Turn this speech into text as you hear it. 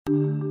As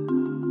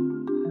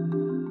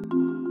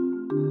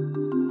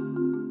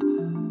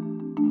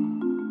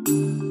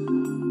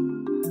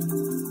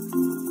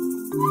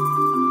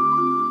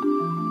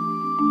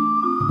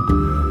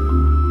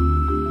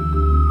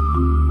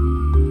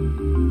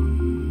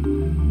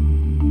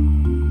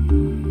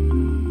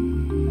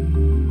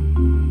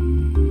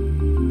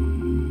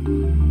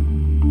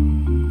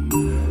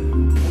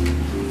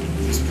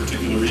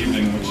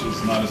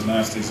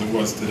it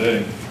was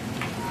today.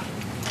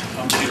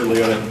 I'm Peter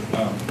Leota,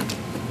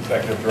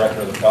 Executive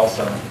Director of the Pell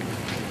Center.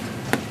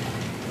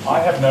 I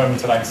have known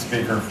tonight's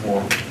speaker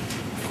for,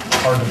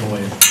 hard to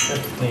believe,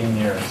 15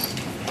 years.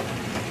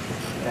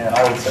 And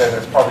I would say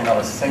there's probably not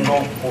a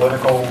single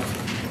political,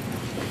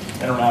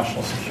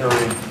 international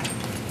security,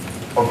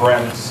 or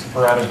grand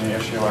strategy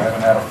issue I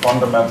haven't had a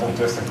fundamental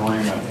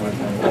disagreement with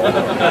him.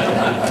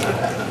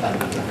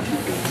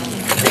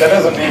 That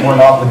doesn't mean we're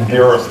not the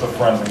dearest of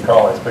friends and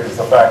colleagues, because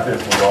the fact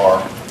is we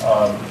are.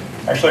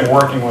 Actually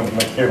working with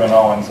Mackubin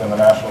Owens in the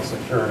National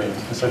Security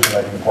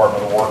Decision-Making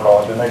Department of the War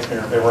College,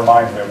 it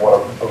reminds me of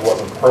what it was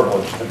a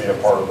privilege to be a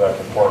part of that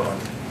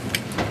department.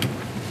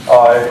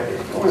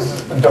 It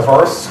was a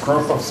diverse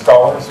group of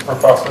scholars,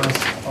 professors.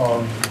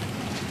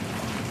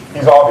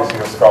 He's obviously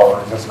a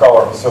scholar. He's a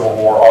scholar of the Civil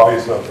War,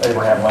 obviously of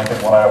Abraham Lincoln.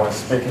 When I was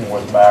speaking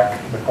with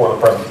Mac before the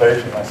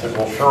presentation, I said,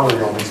 well, surely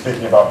you'll be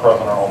speaking about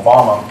President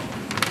Obama,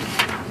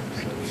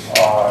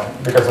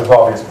 because there's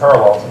obvious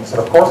parallels. And he said,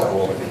 of course I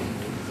will be.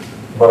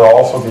 But I'll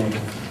also be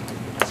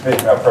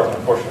speaking about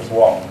President Bush as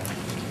well.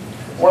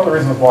 One of the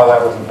reasons why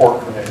that was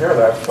important for me to hear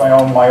that is my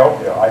own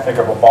myopia. I think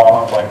of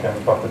Obama,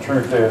 Lincoln, but the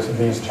truth is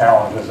these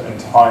challenges in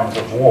times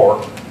of war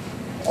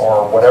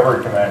are what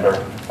every commander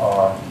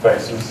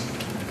faces.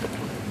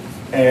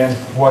 And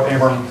what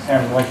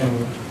Abraham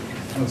Lincoln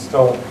can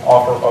still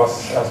offer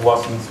us as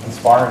lessons,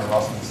 inspiring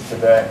lessons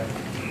today.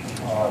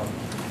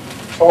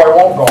 So I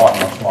won't go on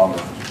much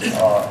longer.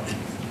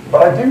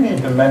 But I do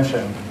need to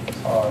mention,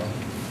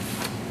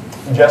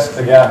 just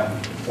again,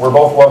 we're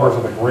both lovers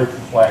of the Greek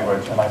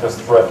language, and I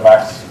just read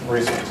Mac's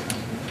recent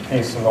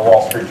piece in the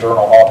Wall Street Journal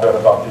op-ed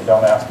about the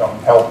don't ask, don't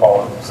tell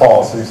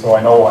policy, so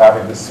I know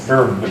having this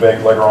spirited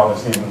debate later on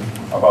this evening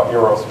about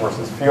eros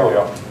versus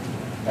philia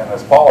and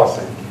this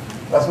policy.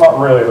 That's not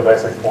really the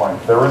basic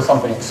point. There is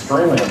something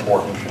extremely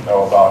important you should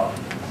know about.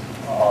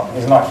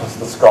 He's not just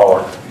a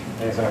scholar,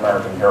 he's an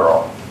American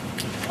hero.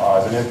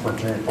 As an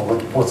infantry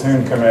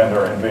platoon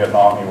commander in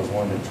Vietnam, he was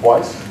wounded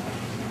twice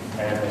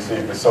and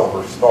received the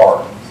Silver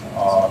Star,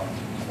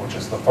 which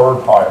is the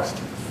third highest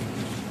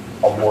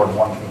award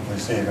one can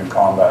receive in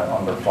combat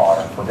under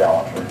fire for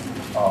gallantry.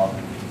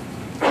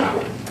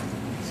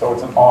 So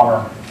it's an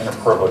honor and a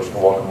privilege to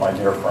welcome my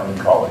dear friend and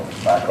colleague,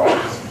 Mac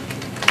Owens.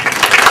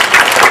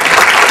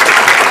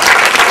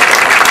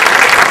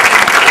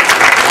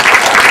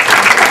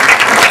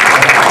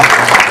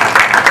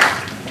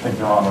 I think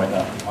you're on right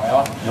now. Am I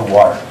on? You're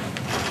wired.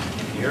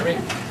 Can you hear me?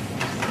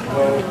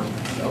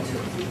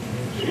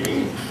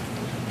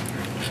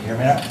 Can you hear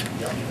me now?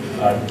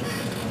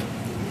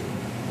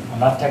 I'm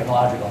not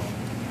technological.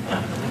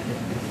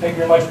 Thank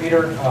you very much,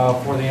 Peter,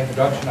 for the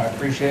introduction. I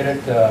appreciate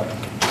it.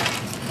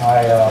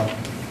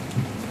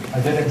 I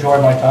did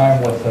enjoy my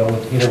time with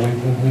Peter.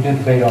 We did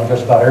debate on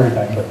just about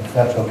everything, but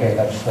that's okay.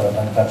 That's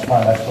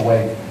fine. That's the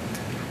way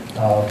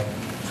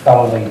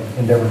scholarly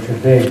endeavor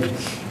should be.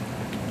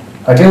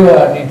 I do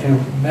need to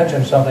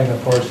mention something,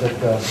 of course, that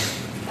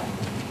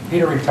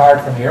Peter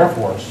retired from the Air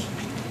Force.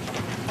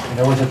 And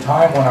there was a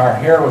time when our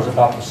hair was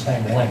about the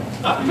same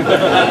length. Now,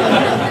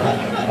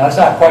 that's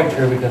not quite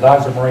true because I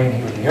was a Marine,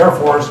 he was the Air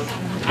Force,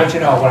 but you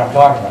know what I'm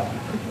talking about.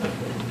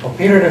 Well,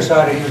 Peter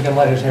decided he was going to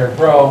let his hair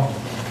grow,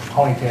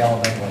 ponytail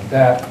and things like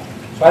that.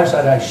 So I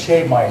decided I'd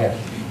shave my head.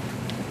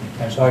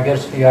 And so I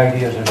guess the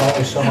idea is there's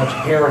only so much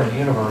hair in the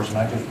universe,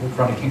 and we're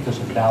trying to keep this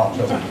in balance.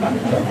 So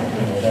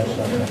anyway, that's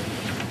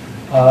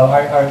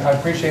I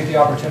appreciate the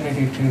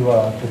opportunity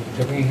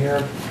to be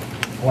here.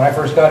 When I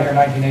first got here in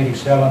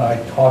 1987, I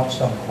taught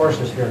some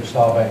courses here at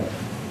Salve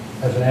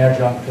as an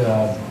adjunct,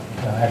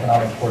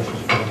 economic courses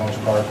for the most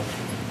part.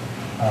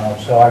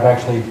 So I've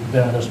actually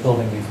been in this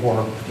building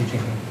before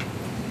teaching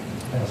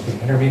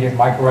intermediate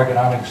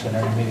microeconomics and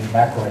intermediate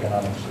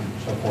macroeconomics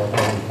and so forth,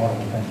 all these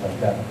wonderful things like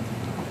that.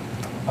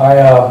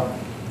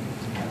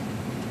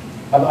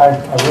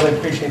 I really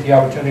appreciate the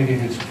opportunity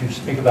to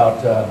speak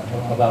about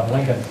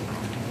Lincoln.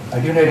 I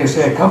do need to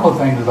say a couple of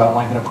things about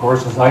Lincoln, of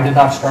course, is I did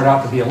not start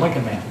out to be a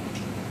Lincoln man,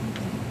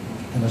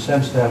 in the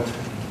sense that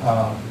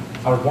I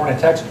was born in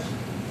Texas.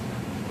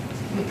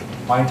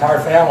 My entire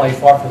family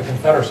fought for the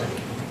Confederacy.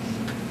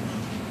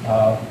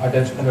 I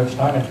did spend much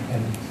time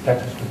in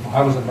Texas.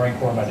 I was in the Marine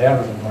Corps, my dad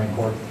was in the Marine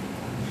Corps.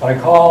 But I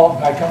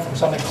come from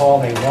something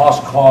called a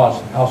lost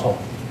cause household.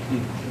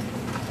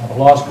 The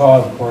lost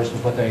cause, of course,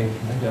 is what they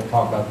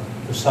talk about,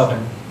 the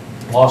Southern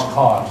lost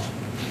cause.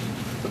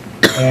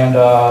 And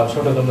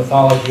sort of the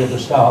mythology of the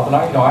South. And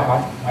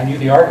I knew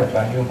the arguments,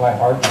 I knew them by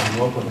heart, I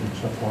grew up with them and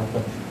so forth.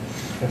 But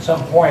at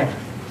some point,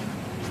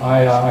 I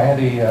had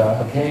the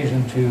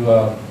occasion to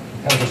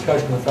have a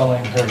discussion with a fellow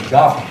named Harry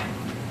Goffin.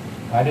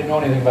 I didn't know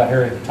anything about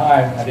Harry at the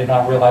time. I did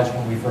not realize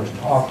when we first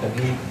talked that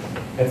he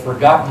had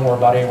forgotten more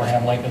about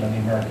Abraham Lincoln and the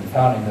American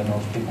founding than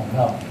most people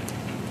know.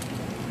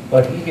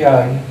 But he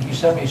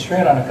set me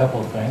straight on a couple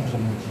of things,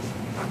 and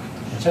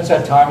since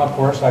that time, of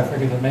course, I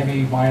figured that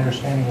maybe my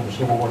understanding of the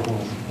Civil War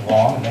was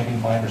wrong, and maybe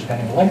my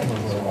understanding of Lincoln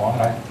was a little wrong,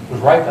 and I was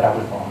right that I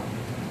was wrong.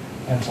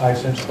 And so I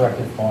since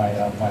corrected my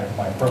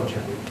approach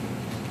here.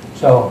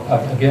 So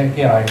again,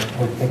 I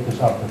would take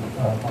this up.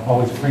 I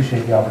always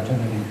appreciate the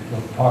opportunity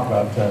to talk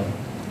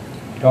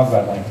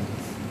about Lincoln.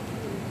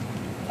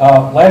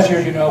 Last year,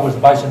 as you know, was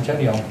the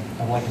bicentennial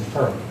of Lincoln's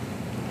birth,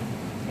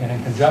 and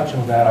in conjunction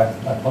with that,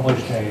 I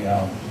published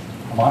a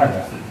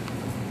monograph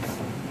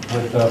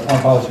with the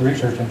Foreign Policy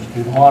Research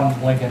Institute on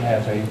Lincoln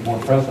as a war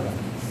president.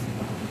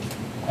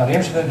 Now, the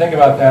interesting thing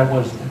about that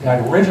was that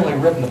I'd originally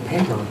written the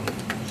paper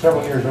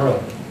several years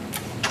earlier.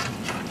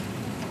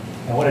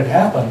 And what had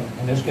happened,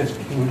 and this gets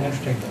to an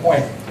interesting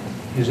point,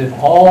 is that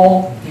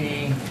all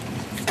the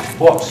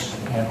books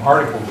and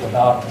articles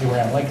about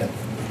Abraham Lincoln,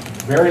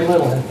 very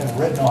little has been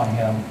written on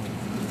him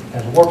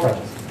as a war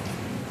president.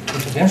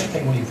 Which is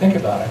interesting when you think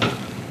about it,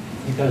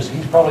 because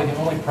he's probably the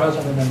only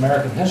president in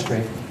American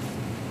history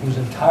whose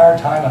entire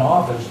time in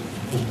office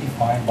was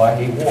defined by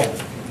a war.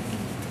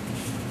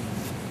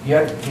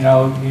 Yet,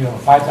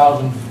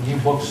 5,000 new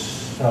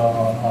books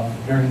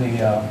during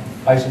the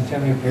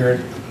bicentennial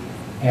period,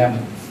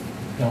 and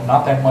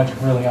not that much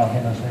really on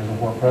him as a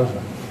war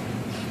president.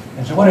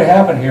 And so what had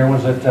happened here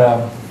was that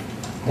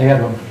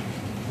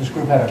this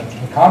group had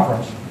a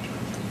conference,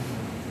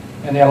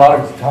 and they had a lot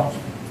of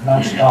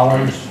top-notch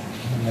scholars,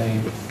 and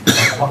they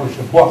published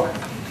a book.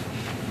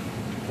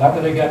 After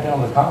they got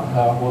done with the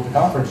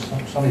conference,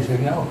 somebody said,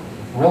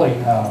 really,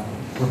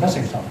 we're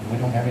missing something. We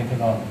don't have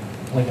anything on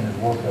Lincoln as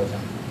war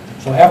president.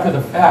 So after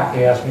the fact,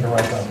 they asked me to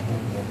write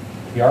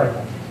the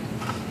article,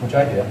 which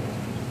I did.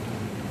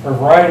 For a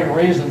variety of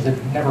reasons, the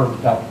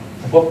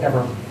book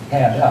never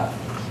panned out.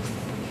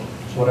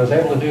 So what I was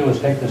able to do is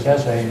take this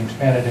essay and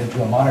expand it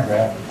into a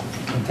monograph,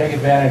 and take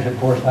advantage, of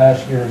course,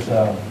 last year's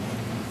of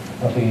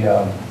the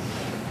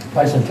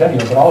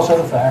bicentennial, but also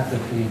the fact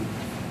that the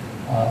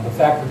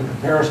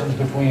comparisons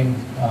between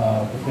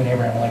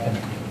Abraham Lincoln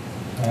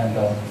and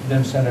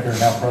then Senator,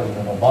 now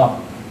President Obama.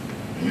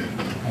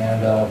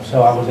 And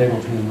so I was able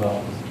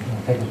to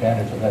take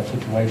advantage of that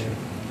situation.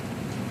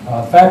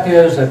 The fact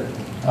is that,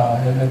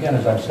 again,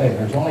 as I say,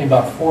 there's only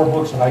about 4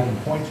 books that I can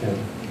point to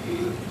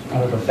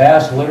out of the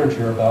vast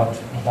literature about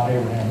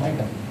Abraham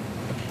Lincoln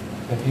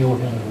that deal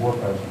with him as a war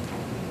president.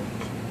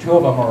 2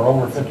 of them are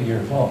over 50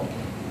 years old.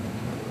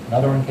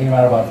 Another one came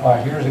out about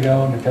 5 years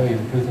ago, and to tell you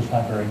the truth, it's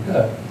not very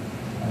good.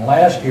 And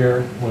last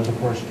year was, of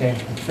course, James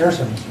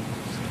McPherson's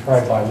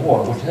Tried by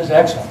War, which is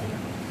excellent.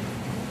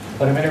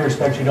 But in many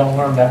respects, you don't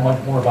learn that much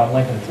more about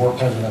Lincoln as war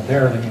president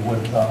there than you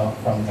would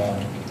from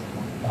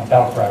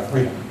Battle Cry of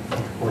Freedom, which,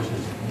 of course,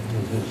 is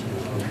his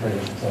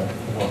greatest work.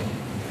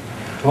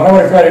 So what I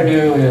want to try to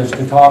do is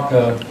to talk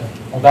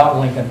about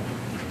Lincoln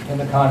in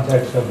the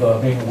context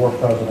of being a war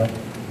president.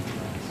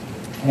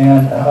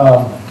 And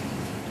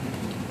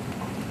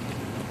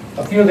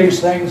a few of these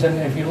things, and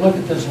if you look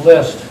at this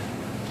list,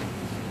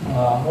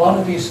 a lot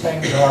of these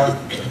things are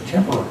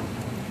temporary.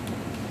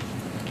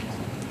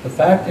 The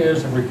fact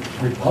is that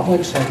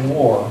republics at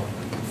war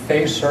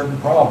face certain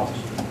problems,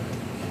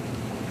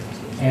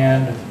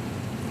 and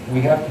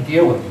we have to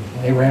deal with them.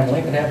 Abraham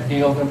Lincoln had to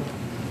deal with them,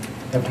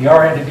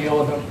 FDR had to deal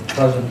with them,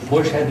 President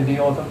Bush had to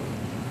deal with them,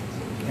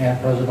 and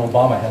President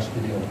Obama has to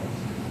deal with them.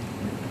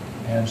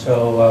 And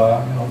so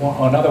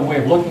another way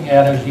of looking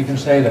at it is you can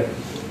say that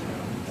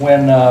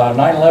when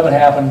 9/11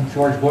 happened,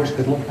 George Bush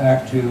could look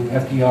back to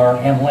FDR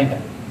and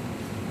Lincoln.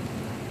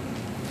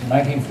 In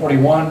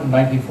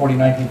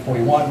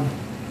 1941,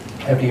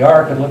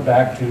 FDR could look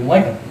back to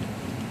Lincoln.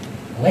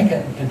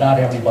 Lincoln did not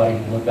have anybody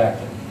to look back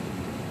to.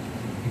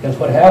 Because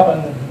what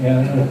happened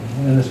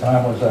in this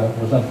time was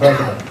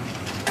unprecedented.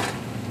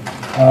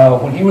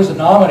 When he was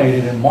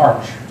nominated in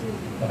March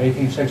of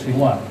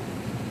 1861,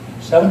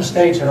 7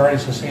 states had already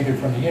seceded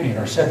from the Union,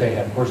 or said they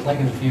had. Of course,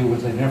 Lincoln's view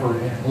was they never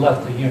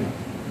left the Union.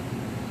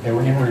 They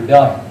were in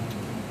rebellion.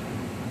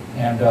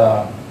 And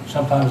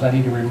sometimes I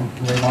need to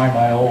remind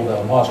my old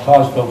Lost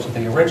Cause folks that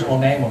the original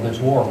name of this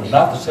war was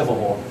not the Civil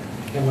War,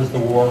 it was the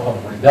War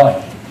of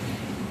Rebellion.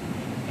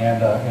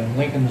 And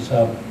Lincoln's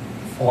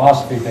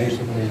philosophy,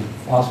 basically,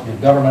 philosophy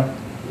of government,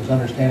 his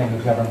understanding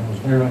of government was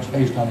very much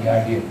based on the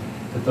idea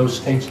that those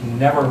states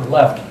never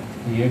left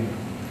the Union.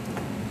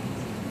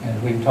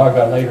 And we can talk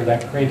about later,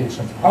 that created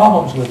some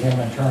problems with him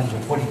in terms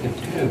of what he could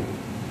do,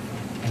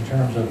 in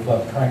terms of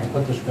trying to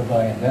put this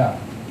rebellion down.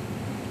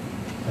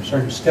 There are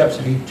certain steps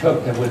that he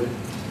took that would,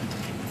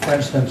 for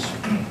instance,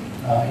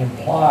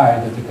 imply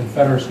that the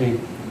Confederacy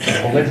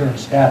had belligerent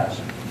status,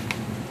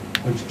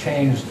 which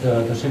changed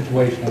the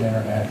situation in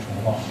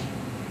international law.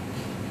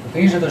 But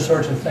these are the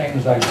sorts of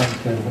things, I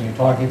think, that when you're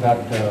talking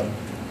about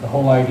the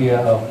whole idea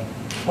of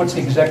what's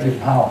the executive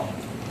power?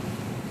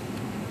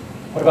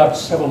 What about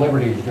civil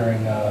liberties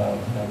during the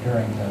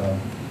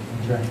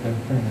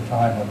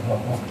time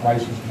of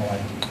crisis and the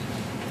like?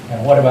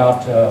 And what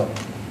about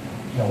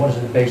what does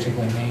it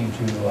basically mean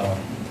to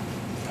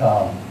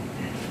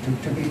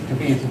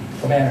be the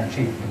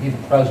commander-in-chief, to be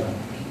the president,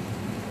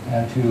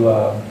 and to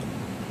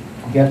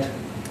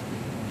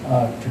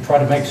try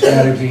to make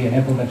strategy and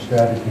implement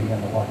strategy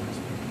in the war.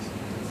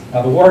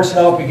 Now, the war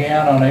itself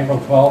began on April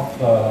 12th,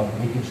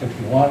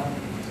 1861,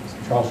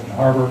 Charleston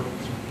Harbor,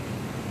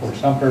 Fort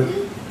Sumter.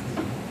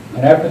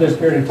 And after this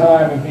period of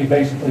time,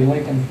 basically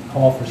Lincoln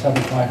called for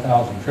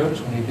 75,000 troops.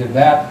 When he did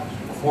that,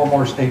 4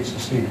 more states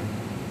seceded.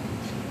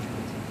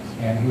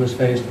 And he was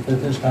faced at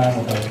this time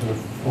with a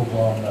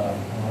full-blown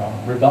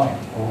rebellion,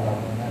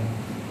 and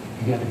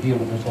he had to deal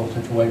with this whole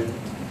situation.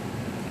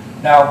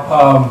 Now,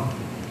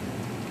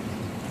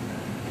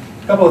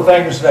 a couple of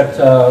things that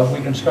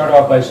we can start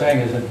off by saying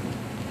is that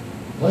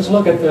let's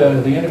look at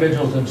the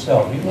individuals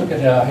themselves. You look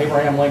at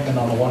Abraham Lincoln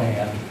on the one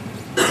hand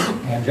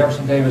and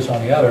Jefferson Davis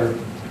on the other,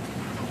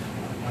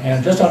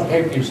 and just on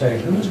paper you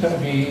say, who's going to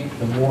be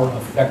the more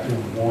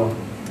effective war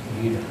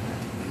leader?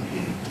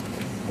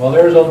 Well,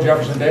 there's old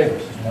Jefferson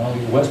Davis.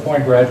 He's a West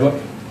Point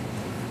graduate.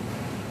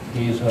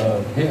 He's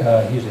a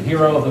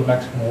hero of the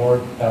Mexican War,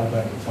 Battle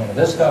of Buena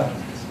Vista.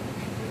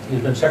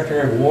 He's been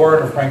Secretary of War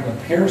under Franklin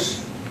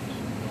Pierce,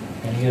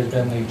 and he has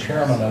been the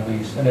chairman of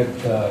the Senate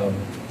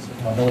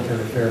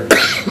Military Affairs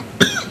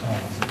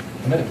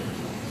Committee.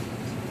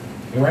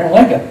 Abraham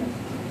Lincoln,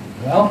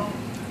 well,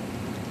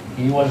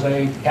 he was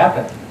a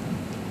captain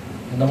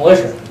in the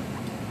militia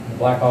in the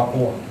Black Hawk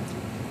War.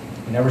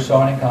 He never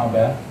saw any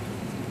combat.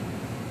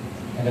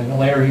 And then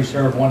later he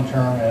served one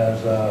term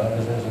as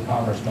a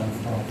congressman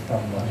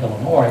from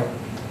Illinois,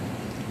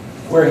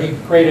 where he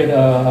created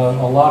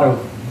a lot of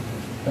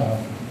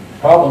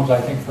problems, I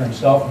think, for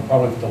himself and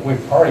probably for the Whig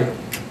Party,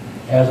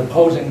 as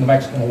opposing the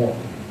Mexican War.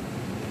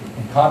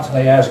 And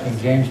constantly asking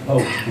James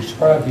Polk to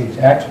describe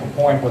the actual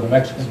point where the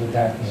Mexicans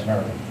attacked the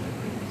Americans.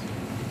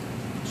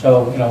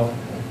 So,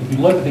 if you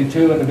look at the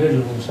two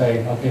individuals and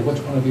say, okay,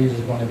 which one of these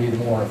is going to be the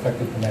more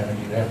effective commander,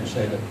 you'd have to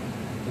say that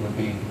it would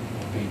be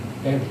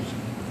Davis.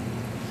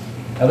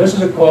 Now, this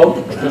is a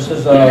quote. This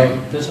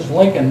is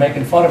Lincoln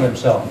making fun of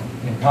himself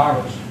in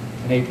Congress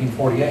in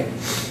 1848.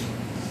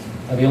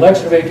 Now, the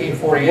election of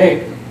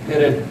 1848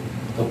 pitted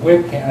the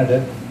Whig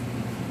candidate,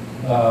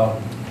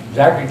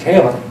 Zachary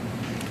Taylor,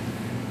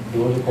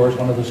 who was, of course,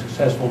 one of the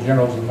successful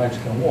generals of the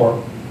Mexican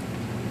War,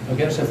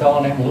 against a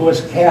fellow named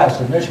Lewis Cass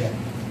of Michigan.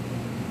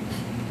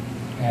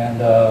 And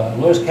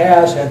Lewis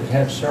Cass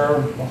had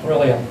served a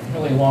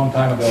really long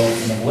time ago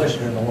in the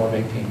militia in the War of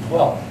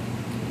 1812.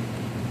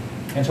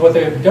 And so what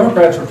the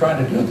Democrats were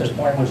trying to do at this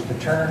point was to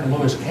turn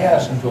Lewis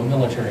Cass into a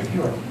military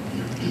hero.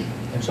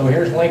 And so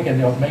here's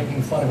Lincoln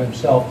making fun of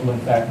himself to, in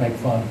fact, make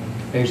fun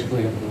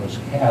basically of Lewis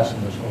Cass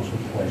in this whole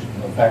situation.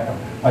 In fact,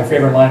 my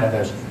favorite line of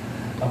this,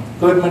 a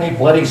good many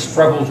bloody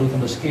struggles with the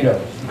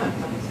mosquitoes.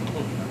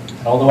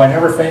 And although I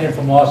never fainted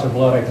from loss of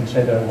blood, I can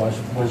say that I was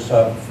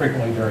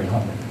frequently very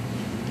hungry.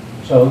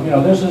 So,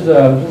 this is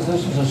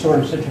a sort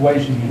of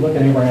situation. You look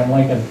at Abraham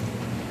Lincoln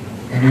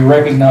and you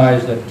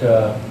recognize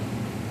that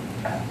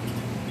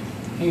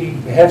he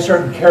had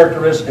certain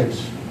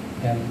characteristics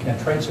and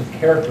traits of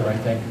character, I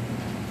think,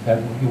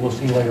 that you will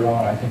see later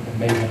on, I think, that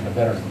made him a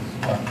better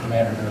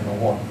commander during the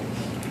war.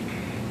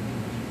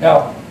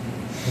 Now,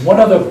 one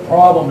of the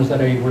problems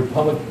that a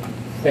republic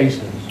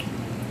faces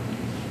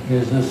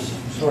is this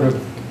sort of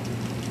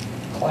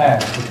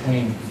clash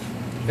between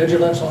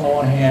vigilance on the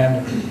one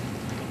hand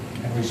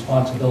and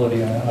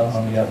responsibility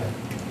on the other.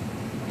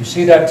 You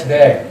see that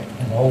today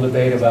in the whole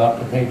debate about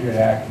the Patriot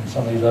Act and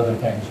some of these other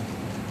things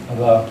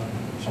about,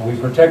 are we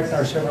protecting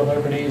our civil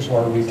liberties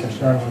or are we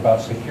concerned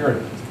about security?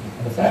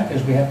 And the fact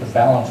is we have to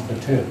balance the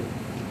two.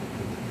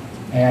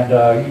 And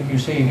you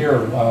see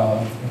here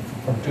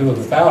from two of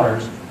the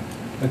founders,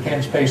 the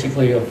case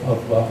basically of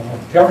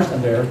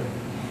Jefferson there,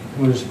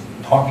 who is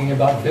talking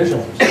about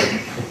vigilance.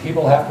 That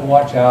people have to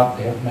watch out,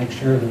 they have to make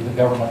sure that the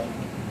government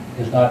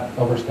is not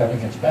overstepping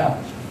its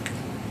bounds.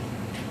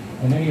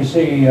 And then you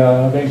see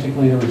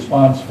basically the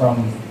response from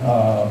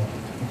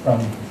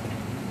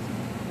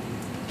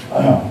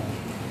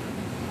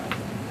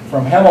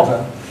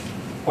Hamilton,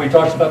 where he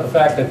talks about the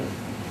fact that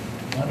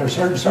under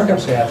certain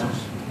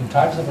circumstances, in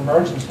times of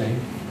emergency,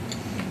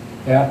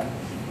 that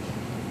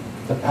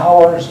the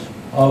powers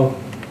of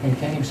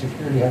maintaining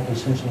security have to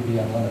essentially be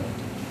unlimited.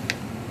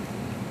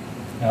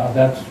 Now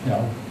that's,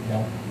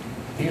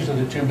 these are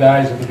the two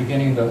guys at the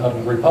beginning of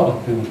the Republic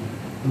who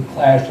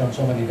clashed on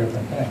so many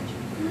different things.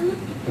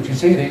 But you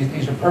see,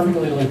 these are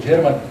perfectly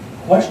legitimate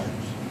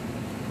questions,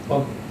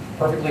 well,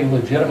 perfectly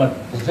legitimate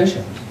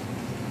positions.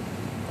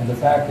 And the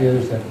fact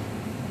is that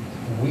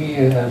we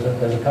as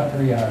a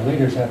country and our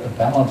leaders have to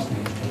balance these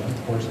two.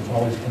 Of course, there's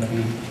always going to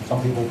be,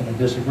 some people are going to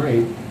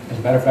disagree. As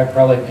a matter of fact,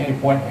 probably at any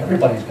point,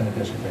 everybody's going to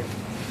disagree.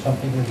 Some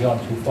people have gone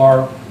too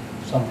far,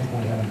 some people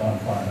haven't gone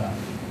far enough.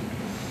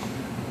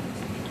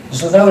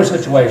 This is another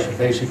situation,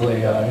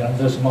 basically,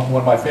 this is one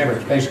of my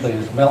favorites, basically,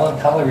 is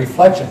melancholy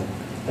reflection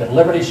that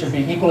liberty should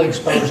be equally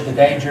exposed to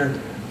danger,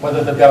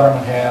 whether the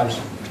government has,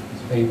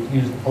 they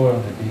use the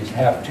quote that these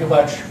have too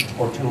much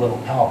or too little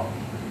power.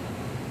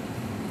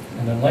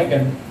 And then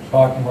Lincoln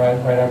talking right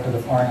after the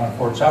firing on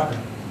Fort Sumter.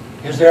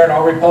 Is there in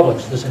all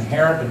republics this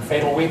inherent and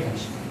fatal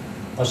weakness?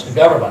 Must the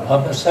government,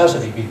 of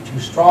necessity, be too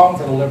strong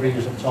for the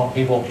liberties of its own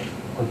people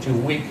or too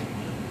weak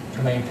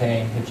to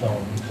maintain its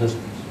own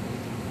existence?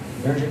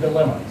 There's your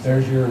dilemma.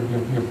 There's your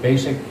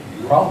basic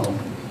problem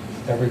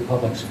that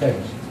republics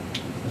face.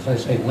 As I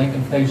say,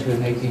 Lincoln faced it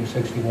in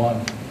 1861,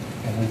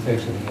 and we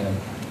face it again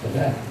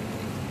today.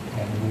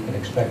 And we can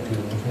expect to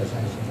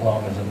as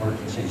long as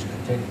emergencies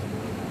continue.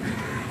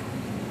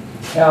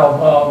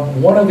 Now,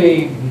 one of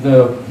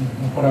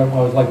what I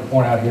would like to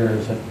point out here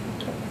is that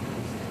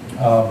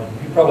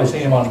you've probably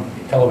seen him on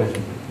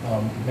television,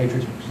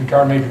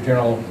 retired Major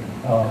General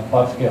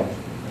Bob Scales.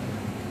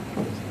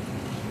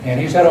 And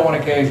he said on one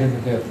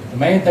occasion that the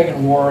main thing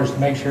in war is to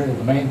make sure that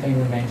the main thing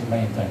remains the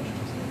main thing.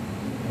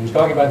 And he was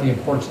talking about the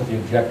importance of the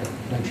objective,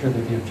 make sure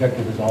that the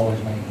objective is always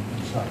in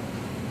sight.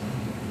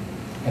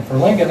 And for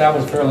Lincoln, that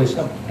was fairly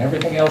simple.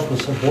 Everything else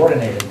was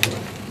subordinated to it.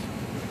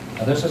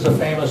 Now, this is a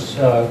famous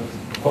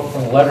quote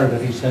from a letter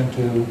that he sent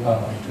to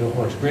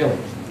Horace Greeley,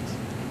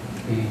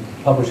 the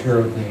publisher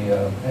of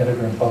the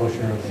editor and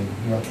publisher of the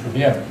New York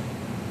Tribune.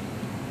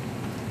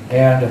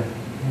 And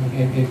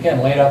it again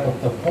laid out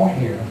the point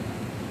here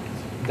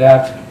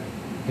that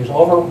his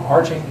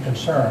overarching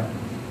concern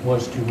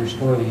was to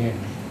restore the Union,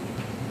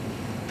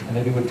 and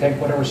that he would take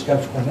whatever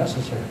steps were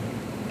necessary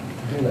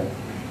to do that.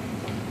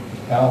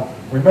 Now,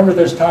 remember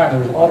this time, there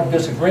was a lot of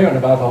disagreement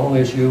about the whole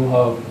issue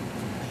of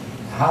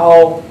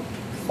how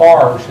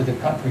far should the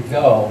country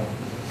go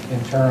in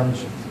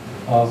terms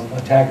of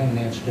attacking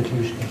the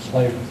institution of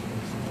slavery.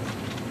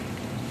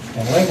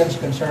 And Lincoln's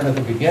concern at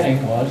the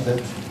beginning was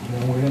that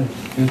we're going to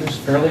do this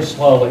fairly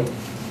slowly,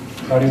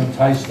 try to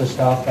entice the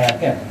South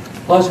back in.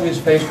 Plus, he was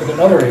faced with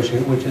another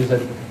issue, which is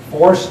that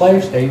 4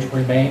 slave states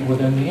remained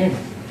within the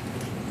Union.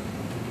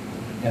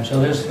 And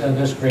so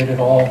this created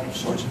all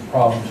sorts of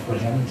problems for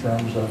him in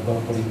terms of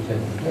what he was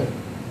able to do.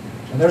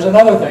 And there's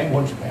another thing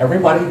which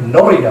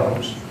nobody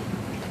knows,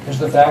 is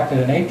the fact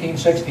that in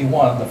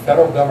 1861, the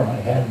federal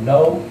government had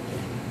no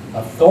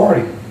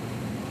authority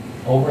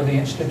over the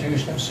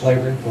institution of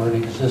slavery where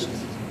it existed.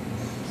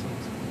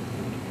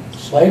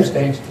 Slave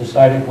states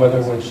decided whether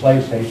it were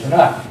slave states or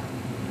not.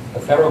 The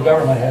federal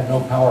government had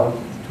no power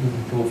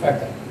to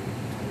affect that.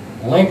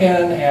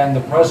 Lincoln and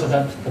the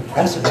precedent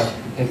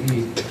that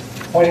he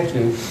pointed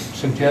to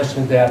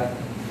suggested that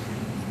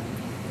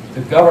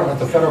the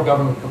federal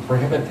government could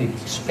prohibit the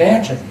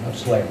expansion of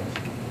slavery.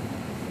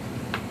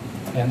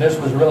 And this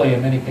was really,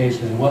 in many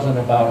cases, it wasn't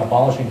about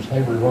abolishing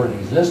slavery where it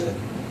existed.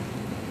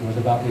 It was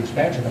about the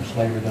expansion of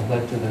slavery that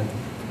led to the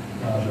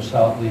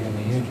South leaving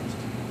the Union.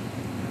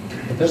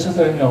 But this is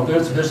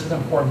this is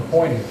an important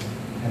point here.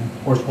 And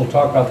of course, we'll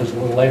talk about this a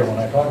little later when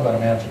I talk about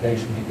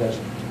emancipation, because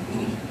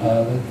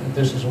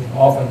this is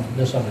often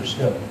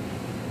misunderstood.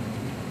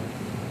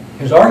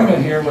 His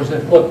argument here was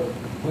that, look,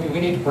 we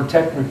need to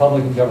protect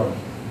Republican government.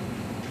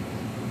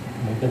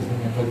 Because,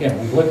 again,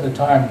 we look at the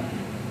time,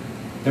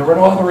 there were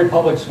no other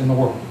republics in the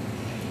world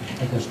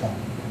at this time.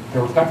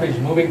 There were countries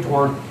moving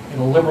toward in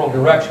a liberal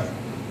direction,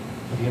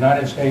 but the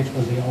United States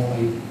was the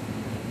only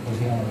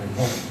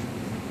republic.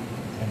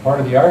 And part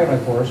of the argument,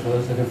 of course,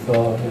 was that if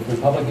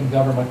Republican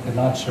government could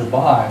not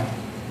survive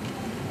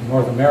in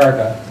North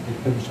America,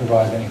 it couldn't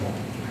survive anywhere.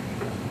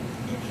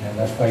 And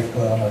that's why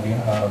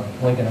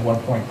Lincoln at one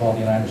point called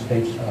the United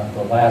States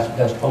the last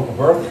best hope of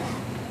Earth.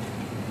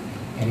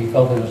 And he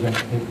felt it was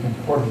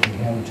important to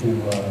him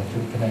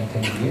to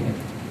maintain the Union.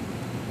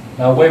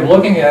 Now, a way of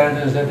looking at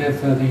it is that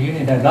if the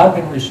Union had not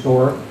been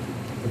restored,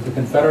 if the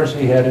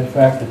Confederacy had in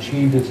fact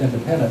achieved its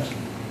independence,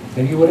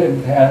 then you would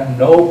have had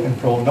no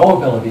control, no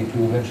ability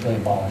to eventually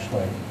abolish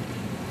slavery.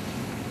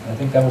 And I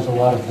think that was a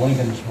lot of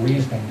Lincoln's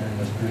reasoning during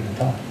this period of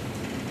time.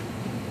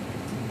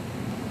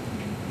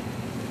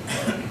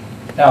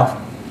 Now,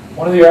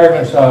 one of the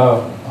arguments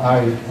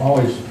I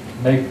always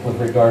make with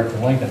regard to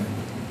Lincoln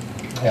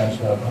as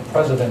a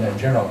president in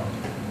general,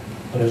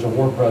 but as a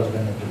war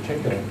president in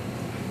particular,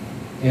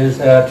 is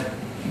that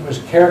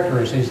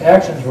his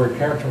actions were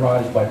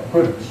characterized by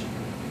prudence.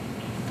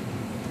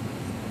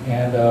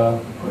 And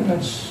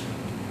prudence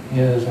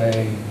is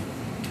a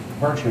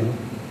virtue.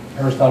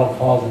 Aristotle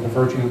calls it the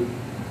virtue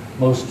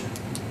most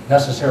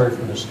necessary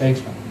for the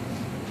statesman.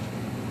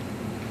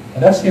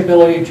 And that's the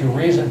ability to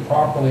reason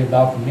properly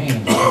about the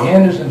means. The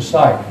end is in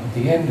sight.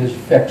 The end is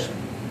fixed.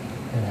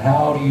 And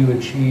how do you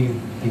achieve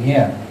the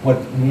end?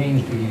 What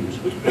means do you use?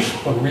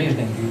 What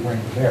reasoning do you bring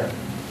to bear?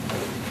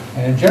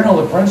 And in general,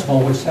 the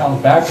principle, which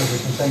sounds backwards,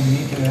 is to say you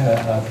need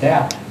to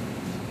adapt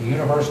the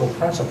universal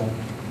principle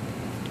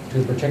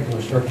to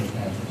particular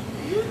circumstances.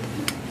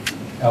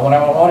 Now, when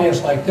I'm an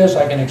audience like this,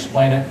 I can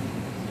explain it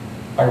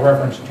by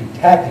reference to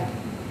tacking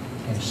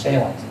and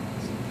sailing.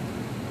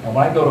 And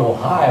when I go to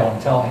Ohio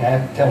and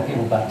tell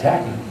people about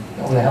tacking, you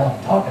know what the hell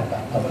I'm talking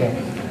about, okay?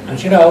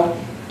 But you know,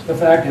 the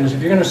fact is,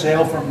 if you're going to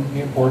sail from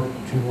Newport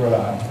to Rhode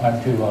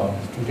Island,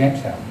 to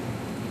Jamestown,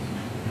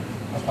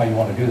 that's why you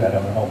want to do that,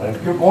 I don't know, but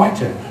if you're going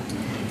to,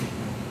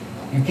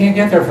 you can't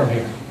get there from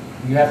here.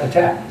 You have to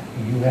tack.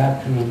 You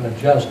have to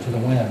adjust to the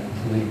wind,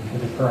 to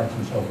the currents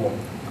and so forth.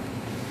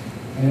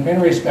 And in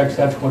many respects,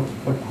 that's what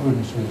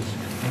prudence is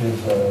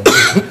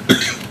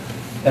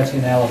that's the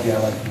analogy I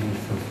like to use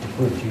for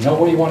prudence. You know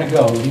where you want to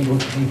go, you know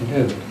what you need to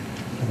do,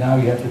 but now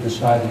you have to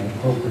decide the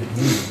appropriate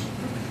means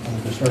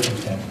under the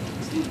circumstances.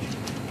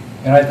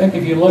 And I think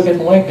if you look at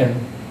Lincoln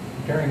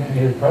during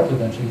his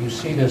presidency, you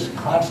see this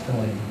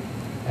constantly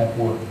at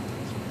work.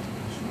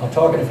 I'll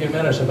talk in a few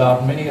minutes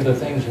about many of the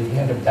things that he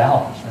had to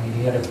balance. I mean,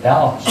 he had to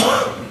balance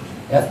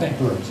ethnic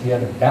groups, he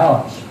had to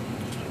balance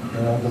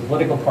the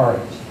political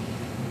parties,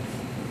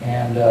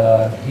 and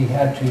he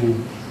had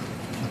to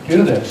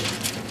do this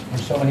in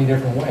so many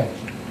different ways.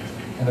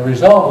 And the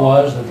result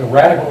was that the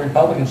radical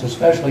Republicans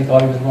especially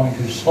thought he was going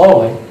too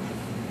slowly,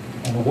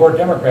 and the war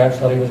Democrats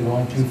thought he was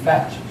going too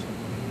fast.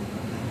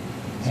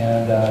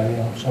 And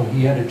so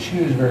he had to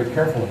choose very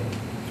carefully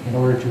in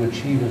order to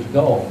achieve his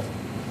goal.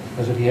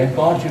 Because if he had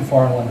gone too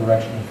far in one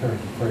direction, it's very,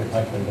 very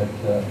likely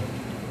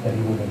that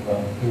he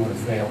would have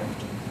failed.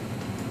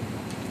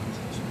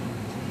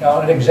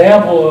 Now, an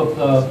example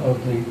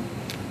of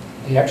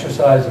the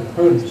exercise of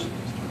prudence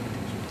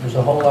is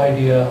the whole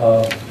idea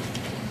of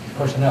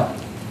personnel.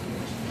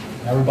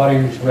 Everybody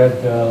who's read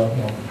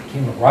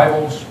Team of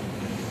Rivals,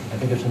 I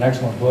think it's an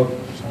excellent book.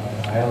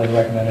 I highly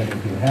recommend it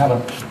if you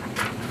haven't.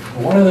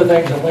 But one of the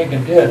things that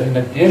Lincoln did, in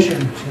addition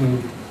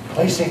to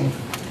placing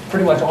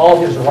pretty much all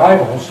his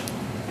rivals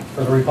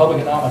for the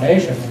Republican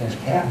nomination in his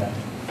cabinet,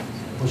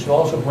 was to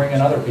also bring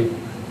in other people,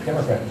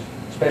 Democrats,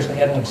 especially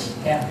Edwin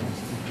Stanton,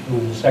 who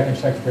was the second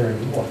Secretary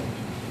of War,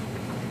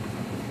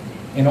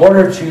 in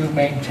order to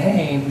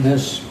maintain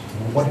this,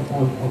 what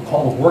we'll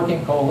call a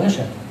working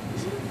coalition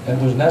that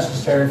was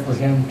necessary for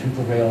him to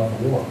prevail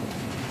in the war.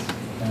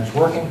 And this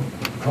working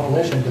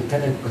coalition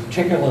depended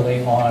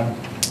particularly on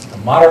the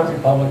moderate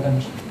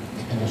Republicans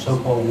and the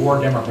so-called war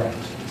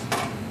Democrats.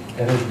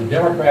 That is, the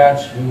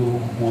Democrats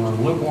who were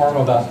lukewarm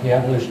about the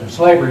abolition of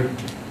slavery,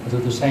 but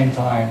at the same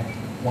time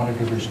wanted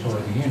to restore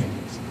the Union.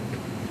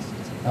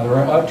 Now, there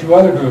are two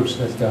other groups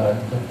that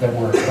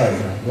were at play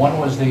here. One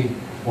was the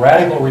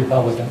radical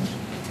Republicans,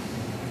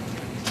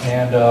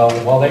 and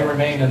while they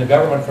remained in the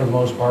government for the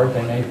most part,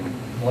 they made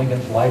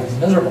Lincoln's life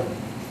miserable.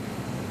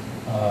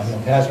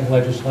 Passing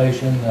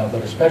legislation,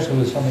 but especially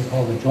with something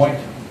called the Joint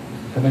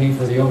Committee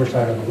for the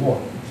Oversight of the War.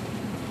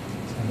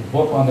 And the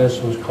book on this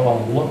was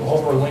called Look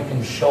Over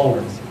Lincoln's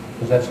Shoulder,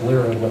 because that's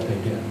literally what they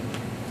did.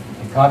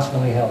 They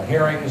constantly held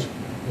hearings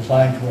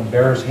designed to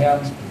embarrass him,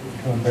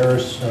 to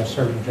embarrass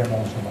certain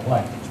generals and the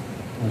like.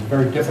 It was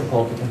very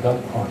difficult to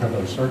conduct under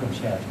those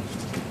circumstances.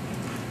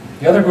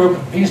 The other group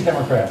of Peace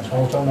Democrats,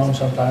 also known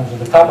sometimes as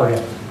the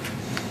Copperheads.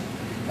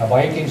 Now,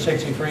 by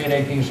 1863 and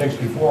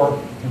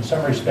 1864, in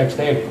some respects,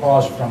 they had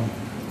crossed from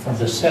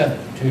dissent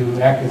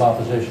to active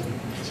opposition.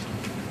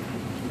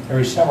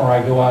 Every summer,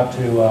 I go out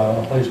to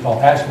a place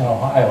called Ashland,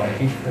 Ohio. I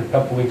teach for a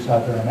couple of weeks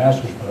out there in a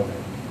master's program.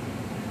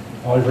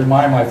 I always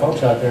remind my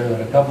folks out there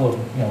that a couple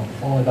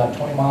of, only about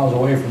 20 miles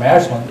away from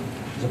Ashland,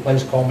 is a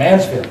place called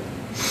Mansfield.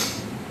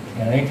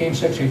 And in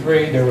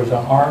 1863, there was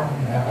an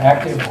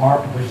active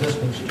armed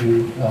resistance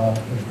to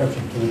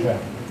conscription to the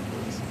draft.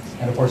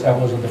 And of course, that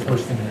wasn't the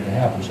first thing that had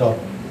happened. So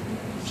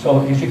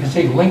as you can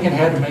see, Lincoln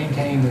had to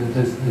maintain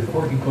the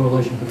working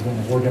coalition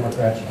between the war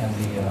Democrats and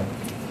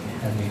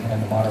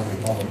the moderate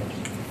Republicans.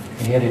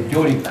 And he had to do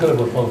what he could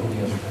with both of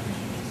the other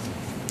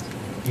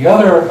things. The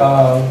other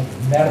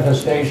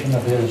manifestation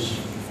of his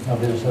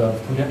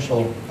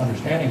prudential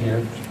understanding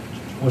here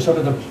was sort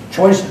of the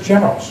choice of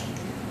generals.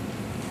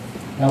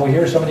 Now, we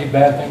hear so many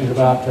bad things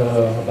about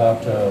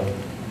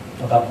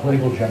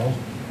political generals.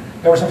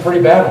 There were some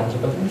pretty bad ones,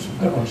 but there were some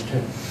good ones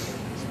too.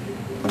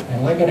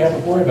 And Lincoln had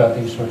to worry about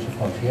these sorts of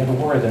folks. He had to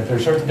worry that there are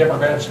certain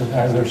Democrats,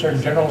 there are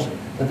certain generals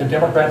that the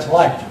Democrats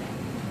liked,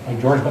 like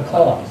George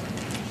McClellan.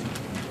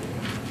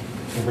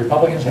 The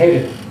Republicans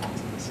hated.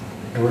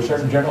 There were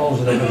certain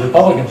generals that the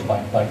Republicans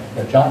liked, like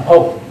John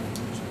Pope.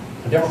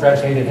 The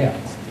Democrats hated him.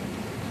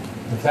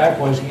 The fact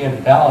was he had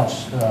to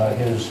balance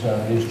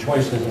his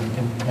choices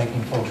in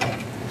making folks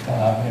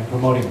and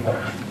promoting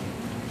folks.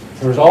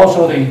 There was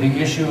also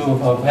the issue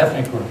of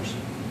ethnic groups.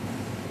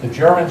 The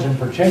Germans in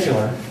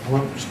particular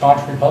were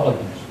staunch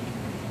Republicans.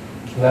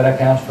 So that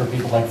accounts for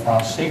people like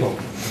Franz Sigel,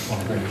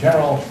 one great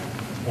general,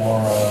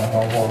 or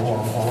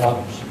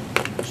others.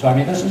 So I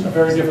mean, this is a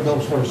very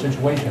difficult sort of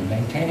situation,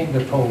 maintaining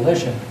the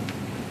coalition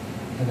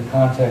in the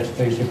context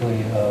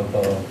basically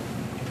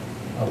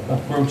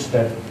of groups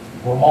that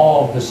were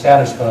all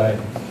dissatisfied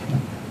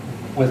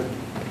with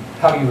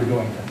how you were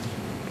doing things.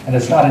 And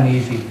it's not an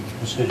easy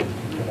decision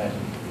to make.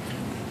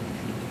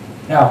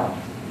 Now,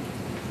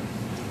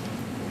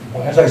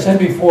 as I said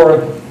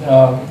before,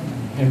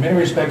 in many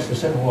respects,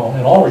 in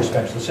all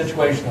respects, the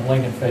situation that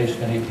Lincoln faced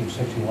in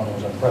 1861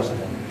 was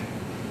unprecedented.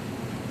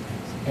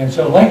 And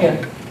so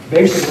Lincoln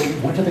basically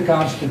went to the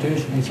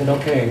Constitution and said,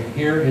 okay,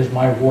 here is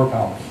my war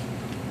power.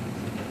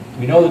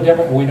 We know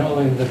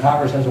the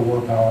Congress has a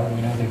war power, and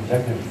we know the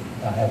executive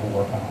has a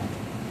war power.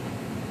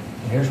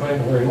 And here's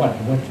where he went.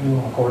 He went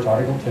to, of course,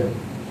 Article 2.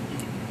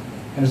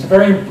 And it's a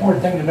very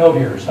important thing to note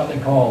here, something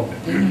called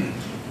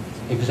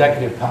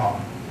executive power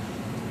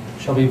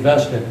shall be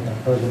vested in the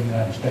President of the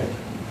United States.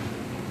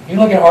 You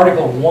look at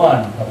Article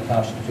 1 of the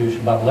Constitution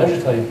about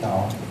legislative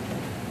power,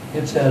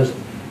 it says,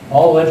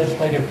 all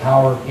legislative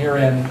power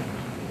herein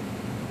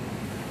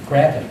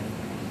granted,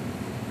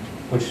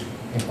 which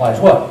implies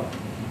what?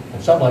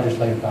 That some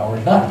legislative power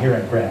is not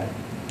herein granted.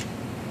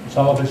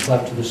 Some of it's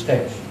left to the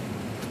states.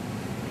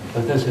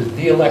 But this is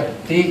the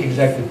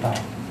executive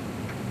power.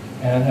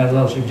 And as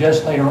I'll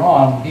suggest later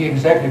on, the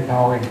executive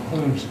power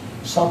includes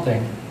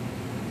something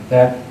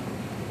that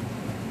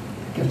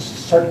gives a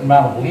certain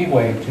amount of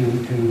leeway to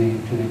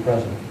the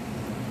president.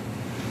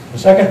 The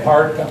second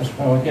part comes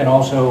from, again,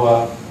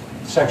 also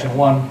Section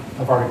 1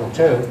 of Article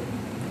 2,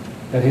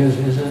 that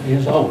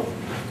his oath.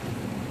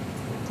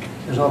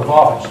 His oath of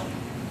office.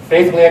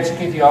 Faithfully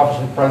execute the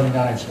office of President of the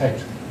United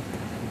States.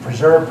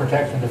 Preserve,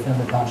 protect, and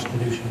defend the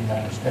Constitution of the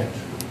United States.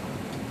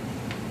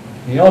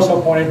 He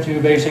also pointed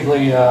to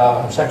basically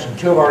Section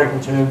 2 of Article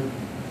 2,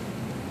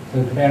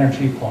 the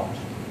Commander-in-Chief Clause.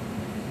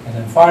 And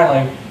then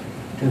finally,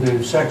 to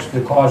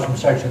the clause from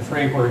Section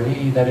 3, where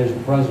he, that is the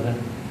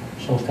President,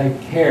 shall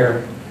take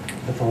care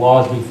that the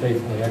laws be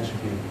faithfully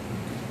executed.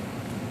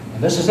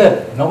 And this is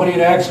it. Nobody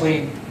had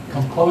actually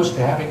come close to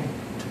having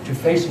to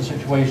face the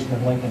situation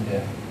that Lincoln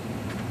did.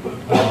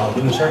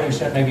 To a certain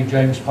extent, maybe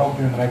James Polk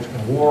during the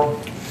Mexican War.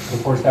 But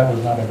of course, that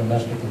was not a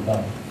domestic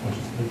rebellion, which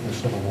the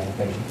Civil War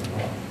basically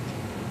was.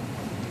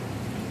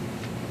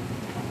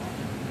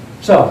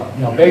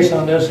 So, based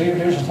on this,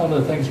 here's some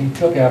of the things he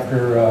took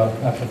after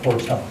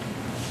Fort Sumter.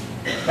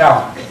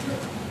 Now,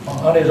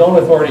 on his own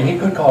authority, he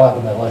could call out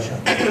the militia,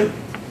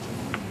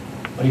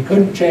 but he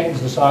couldn't change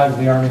the size of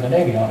the Army and the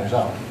Navy on his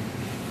own.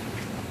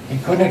 He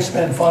couldn't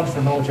expend funds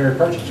for military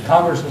purchases.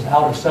 Congress is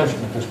out of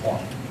session at this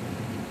point.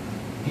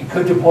 He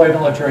could deploy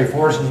military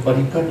forces, but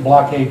he couldn't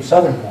blockade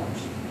southern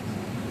ports.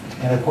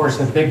 And of course,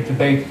 the big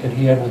debate that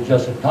he had with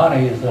Justice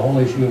Taney is the whole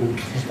issue of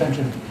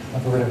suspension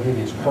of the writ of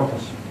habeas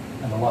corpus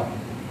and the like.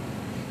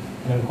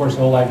 And of course,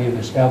 the whole idea of the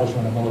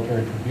establishment of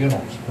military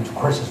tribunals, which of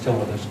course is still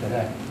with us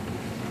today.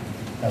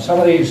 Now, some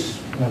of these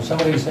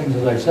things,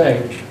 as I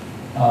say,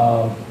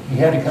 he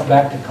had to come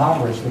back to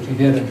Congress, which he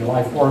did on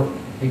July 4th,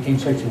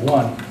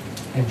 1861,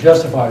 and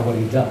justify what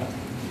he'd done,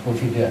 which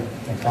he did.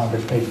 And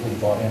Congress basically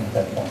bought in at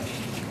that point.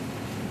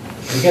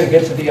 But again, it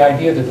gets to the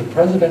idea that the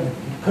president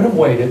could have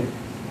waited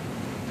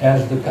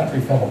as the country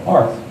fell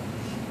apart,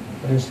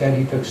 but instead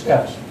he took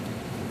steps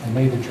and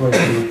made the choice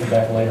to come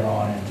back later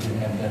on and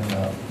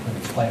then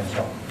explain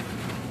himself.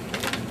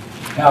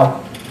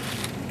 Now,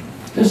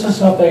 this is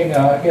something,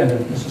 again,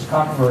 this is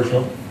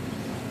controversial,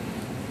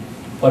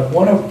 but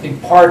one of the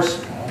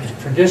parts is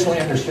traditionally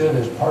understood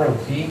as part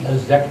of the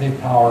executive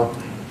power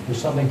is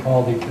something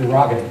called the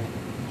prerogative.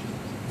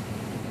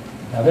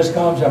 Now this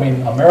comes,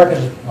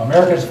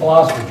 America's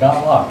philosopher,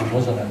 John Locke, he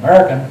was an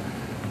American,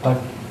 but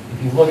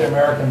if you look at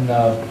American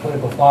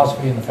political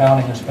philosophy and the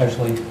founding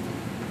especially,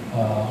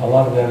 a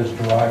lot of that is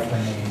derived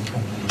from the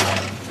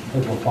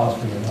political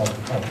philosophy of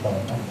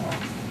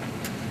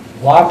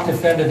Locke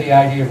defended the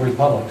idea of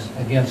republics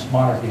against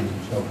monarchies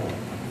and so forth.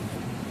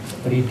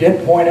 But he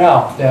did point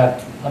out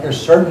that under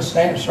certain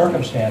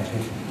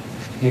circumstances,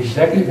 the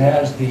executive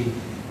has the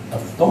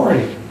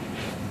authority,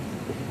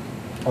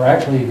 or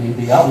actually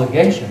the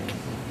obligation,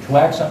 to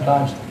act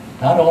sometimes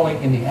not only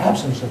in the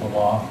absence of the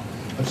law,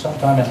 but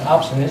sometimes in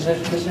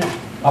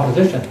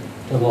opposition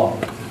to the law.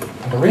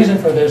 And the reason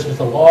for this is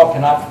the law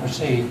cannot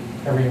foresee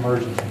every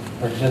emergency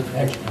or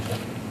exigency.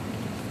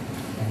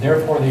 And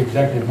therefore, the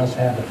executive must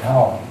have the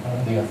power,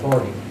 the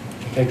authority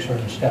to take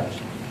certain steps.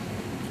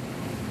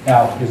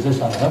 Now, is this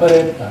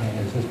unlimited?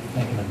 Is this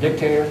making a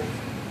dictator?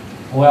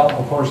 Well,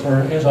 of course,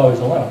 there is always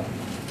a limit.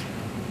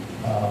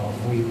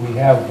 We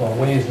have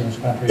ways in this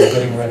country of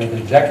getting rid of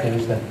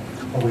executives that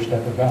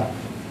overstep their bounds.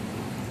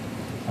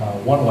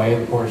 One way,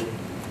 of course,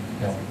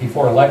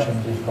 before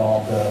elections is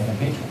called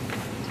impeachment.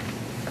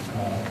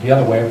 The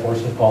other way, of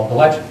course, is called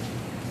elections.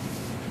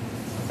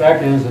 The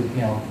fact is that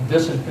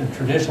this has been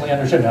traditionally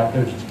understood. Now,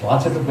 there's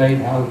lots of debate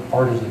how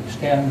far does it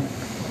extend,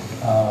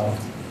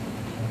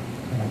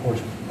 and of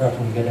course, perhaps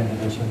we can get into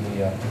this in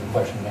the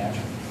question and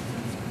answer.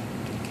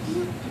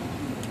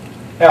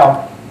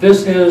 Now,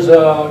 this is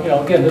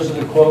again, this is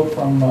a quote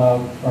from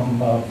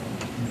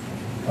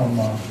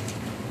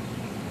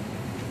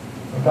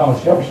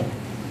Thomas Jefferson,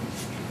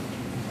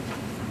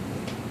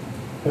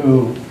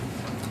 who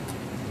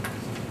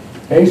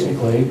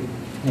basically,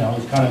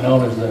 is kind of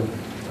known as the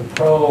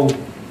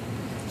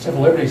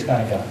pro-civil liberties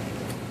kind of guy.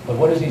 But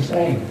what is he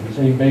saying? He's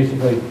saying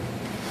basically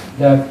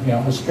that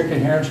a strict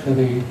adherence to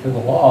the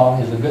law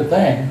is a good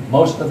thing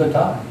most of the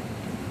time,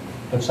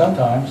 but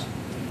sometimes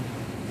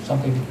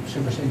something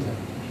supersedes it.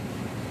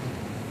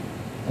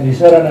 And he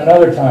said on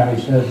another time,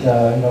 he said,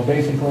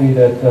 basically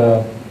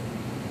that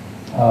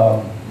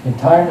in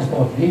times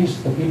of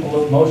peace, the people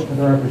look most to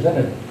their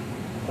representative,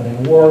 but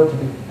in war, to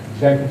the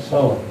executive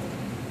solely,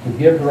 to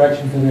give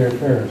direction to their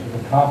affairs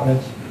with a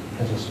confidence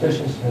as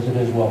suspicious as it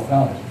is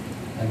well-founded.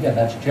 Again,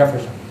 that's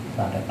Jefferson,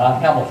 not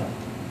Hamilton.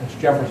 That's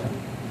Jefferson,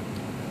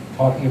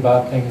 talking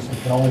about things that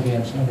can only be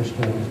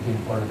understood as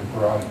being part of the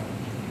prerogative.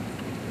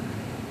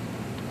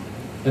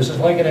 This is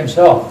Lincoln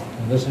himself,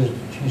 and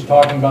she's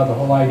talking about the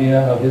whole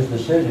idea of his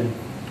decision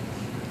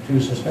to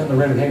suspend the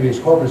writ of habeas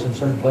corpus in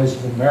certain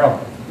places in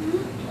Maryland,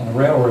 on the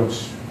rail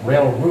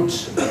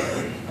routes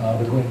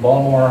between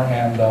Baltimore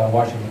and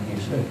Washington,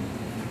 D.C.,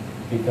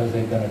 because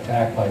they've been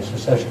attacked by a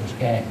secessionist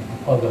gang,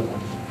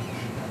 Republicans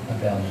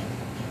down there.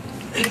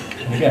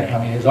 And again,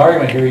 I mean, his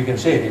argument here, you can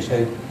see it. He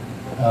said,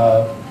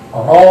 are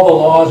all the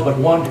laws but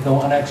one to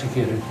go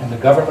unexecuted, and the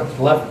government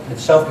left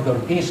itself to go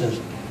to pieces,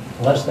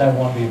 lest that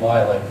one be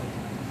violated.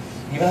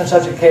 Even in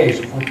such a case,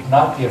 would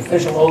not the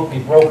official oath be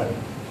broken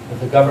that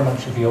the government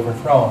should be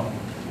overthrown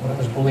when it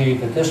was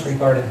believed that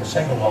disregarding the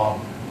single law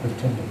would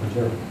tend to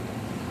preserve it?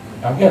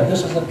 Now again,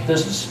 this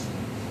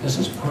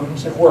is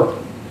prudence at work.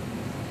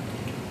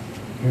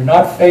 You're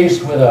not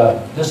faced with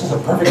this is a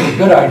perfectly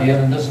good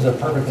idea and this is a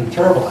perfectly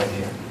terrible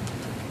idea.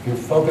 You're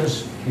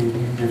faced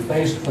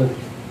with,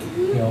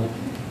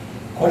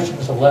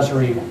 questions of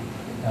lesser evil.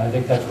 And I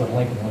think that's what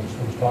Lincoln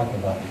was talking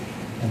about.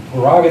 And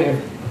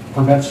prerogative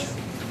permits,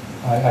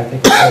 I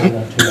think, the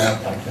president to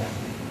act like that,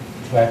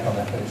 to act on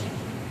that basis.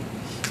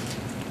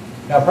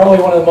 Now, probably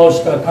one of the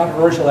most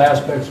controversial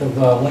aspects of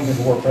Lincoln's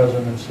war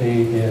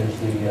presidency is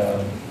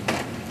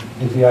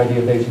the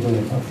idea, basically,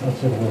 of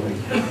civil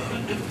liberties.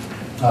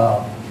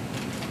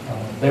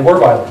 They were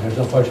violent. There's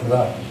no question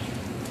about it.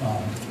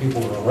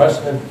 People were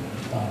arrested.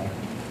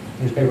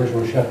 Newspapers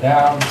were shut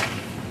down.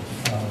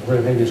 The writ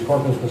of habeas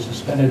corpus was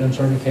suspended on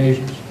certain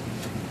occasions.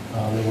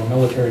 There were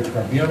military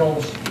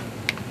tribunals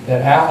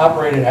that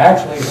operated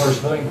actually where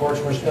civilian courts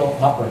were still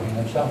operating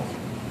themselves.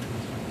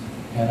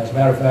 And as a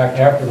matter of fact,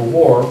 after the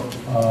war,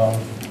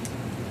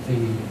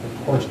 the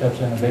court steps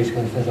in and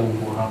basically says that we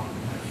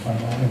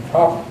were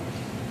improper.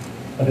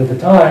 But at the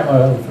time,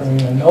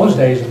 in those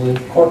days, the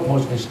court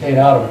mostly stayed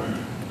out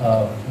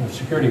of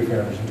security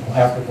affairs until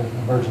after the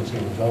emergency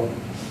was over.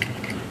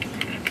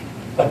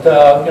 But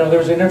there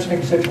was an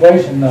interesting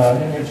situation,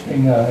 an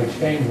interesting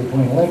exchange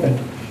between Lincoln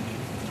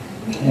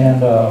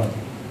and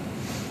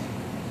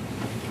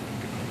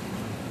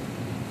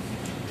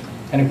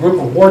a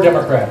group of war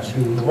Democrats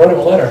who wrote him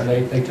a letter,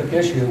 and they took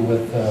issue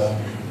with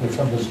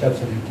some of the steps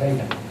that he'd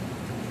taken.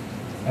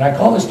 And I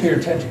call this to your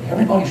attention.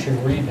 Everybody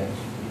should read this.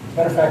 As a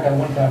matter of fact, I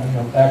one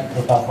time, back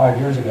about 5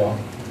 years ago,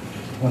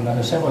 when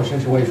a similar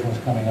situation was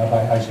coming up,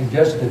 I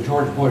suggested that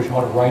George Bush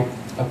ought to write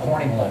a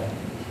Corning letter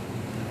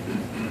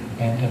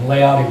and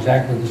lay out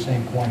exactly the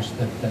same points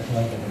that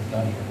Lincoln has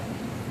done here.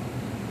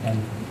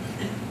 And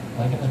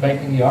Lincoln is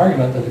making the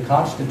argument that the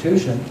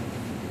Constitution,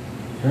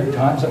 during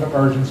times of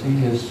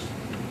emergency, is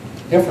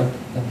different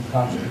than the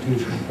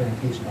Constitution during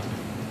peacetime.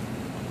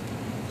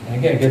 And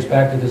again, it gets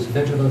back to this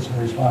vigilance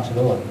and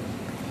responsibility.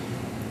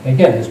 And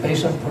again, it's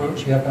based on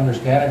prudence. You have to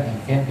understand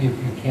it, and you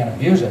can't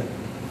abuse it.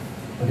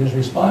 But his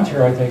response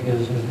here, I think,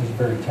 is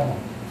very telling.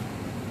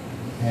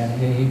 And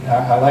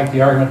I like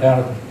the argument down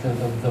at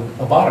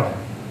the bottom of it,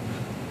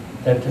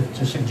 that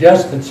to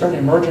suggest that certain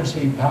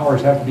emergency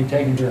powers have to be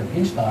taken during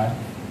peacetime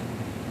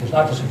is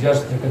not to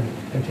suggest that they can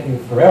continue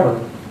forever,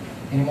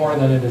 any more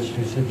than it is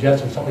to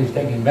suggest that somebody's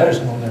taking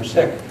medicine when they're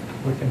sick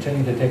would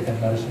continue to take that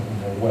medicine when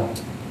they're well.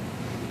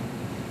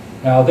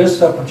 Now, this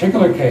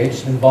particular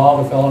case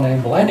involved a fellow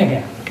named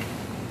Blandingham,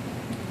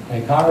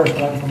 a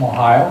congressman from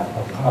Ohio,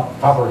 a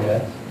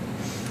Copperhead,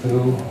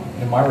 who,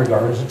 in my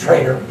regard, is a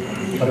traitor,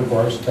 but of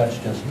course, that's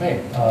just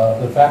me.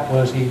 The fact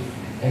was he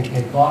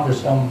had gone to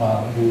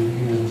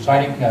he was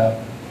inciting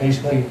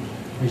basically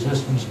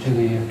resistance to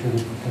the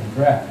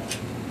draft.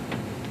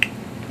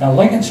 Now,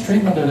 Lincoln's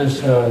treatment of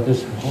this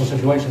whole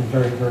situation is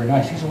very, very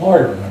nice. He's a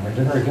lawyer, remember, he's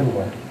a very good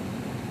lawyer.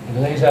 And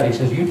he lays out, he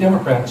says, you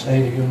Democrats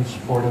say that you're in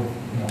support of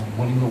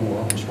winning the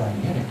war and destroying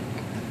the Union.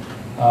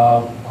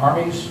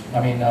 Armies,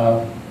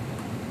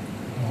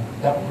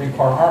 that would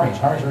require armies.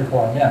 Armies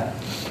require men.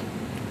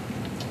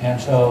 And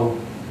so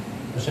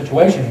the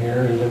situation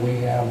here is that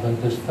we have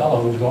this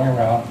fellow who's going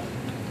around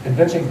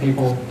convincing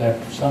people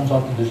that sons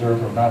ought to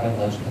deserve or not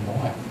less than the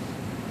wife.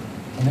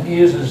 And then he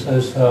uses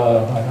this,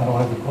 I don't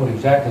have the quote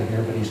exactly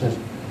here, but he says,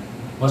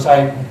 must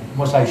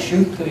I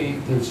shoot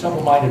the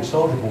simple-minded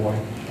soldier boy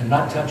and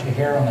not touch a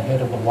hair on the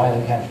head of a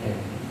wily agitator?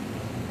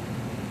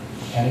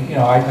 And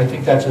I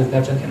think that's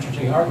an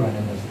interesting argument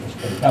in this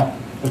case. Now,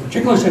 the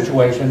particular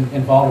situation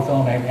involved a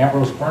fellow named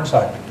Ambrose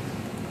Burnside.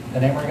 The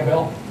name ring a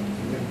bell?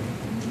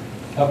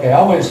 Okay, I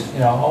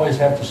always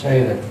have to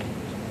say that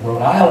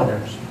Rhode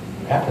Islanders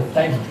have to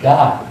thank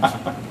God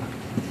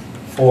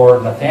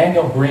for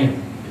Nathaniel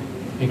Greene,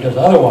 because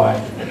otherwise,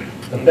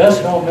 the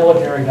best known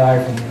military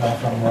guy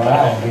from Rhode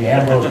Island would be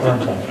Ambrose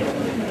Burnside.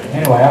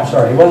 Anyway, I'm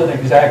sorry, he wasn't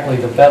exactly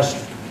the best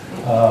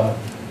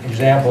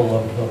example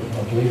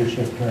of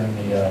leadership during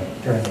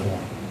the war.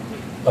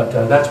 But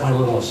that's my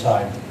little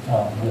aside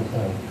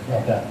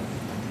about that.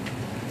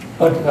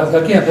 But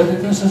again,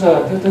 this is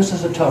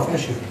a tough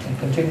issue, and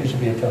continues to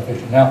be a tough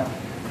issue. Now,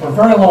 for a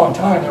very long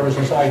time, there was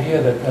this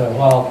idea that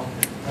while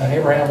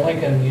Abraham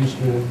Lincoln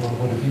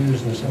would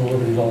abuse the civil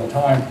liberties all the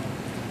time,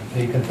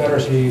 the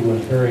Confederacy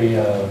was very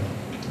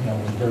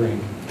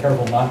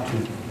careful not to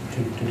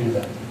do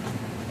that,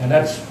 and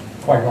that's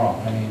quite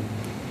wrong. I mean,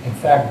 in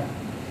fact,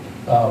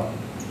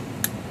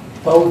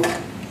 both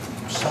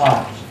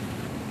sides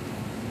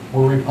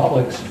were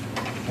republics,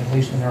 at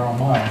least in their own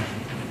minds,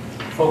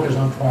 focused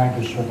on trying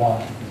to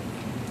survive.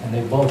 And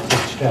they both took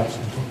steps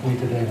that we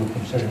today would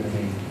consider to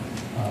be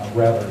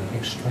rather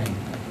extreme.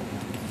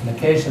 In the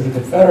case of the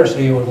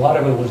Confederacy, a lot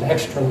of it was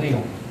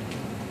extra-legal.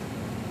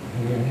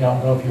 I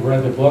don't know if you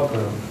read the book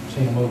or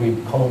seen the movie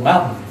Cold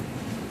Mountain,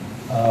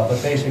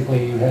 but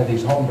basically you had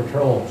these home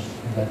patrols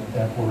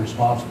that were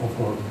responsible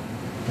for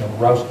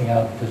rousting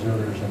out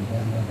deserters and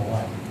the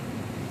like.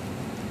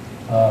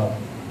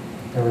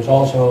 There was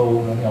also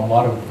a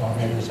lot of,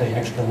 maybe to say,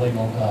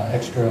 extra-legal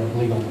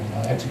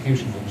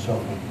executions and so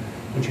forth,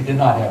 which you did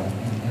not have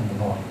in the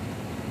North.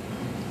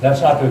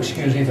 That's not to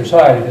excuse either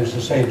side, it is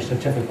to say it's a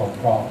typical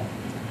problem.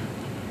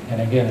 And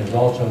again, it's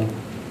also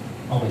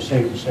probably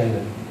safe to say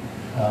that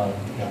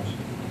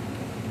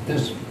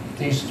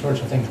these sorts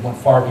of things went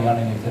far beyond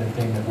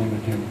anything that we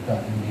would do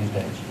in these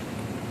days.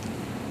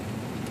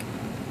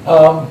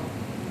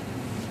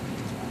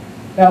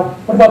 Now,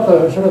 what about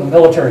the sort of the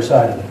military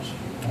side of this?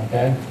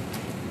 Okay,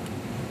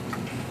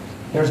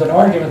 there's an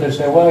argument that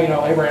say, well,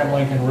 Abraham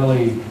Lincoln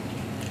really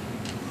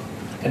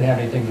didn't have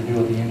anything to do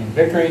with the Union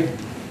victory.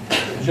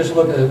 Just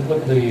look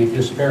at the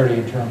disparity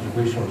in terms of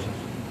resources.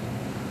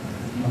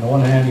 On the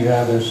one hand, you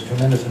have this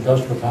tremendous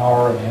industrial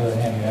power. On the other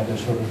hand, you have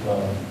this sort of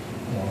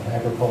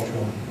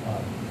agricultural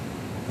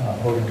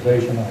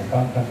organization in the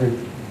country.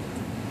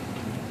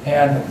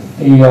 And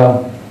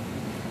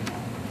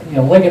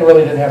Lincoln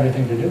really didn't have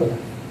anything to do with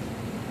it.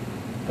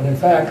 But in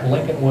fact,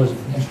 Lincoln was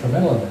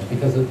instrumental in this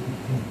because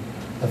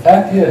the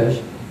fact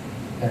is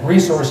that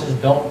resources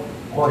don't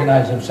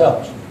organize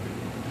themselves.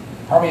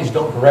 Armies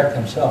don't direct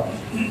themselves.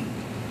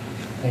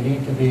 They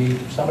need to be,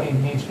 somebody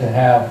needs to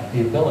have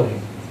the ability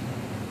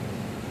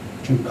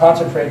to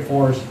concentrate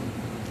force,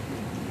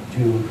 to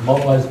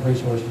mobilize the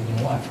resources and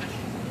the like.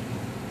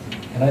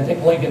 And I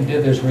think Lincoln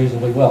did this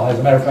reasonably well. As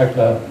a matter of fact,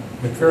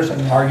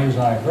 McPherson argues,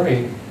 and I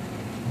agree,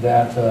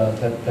 that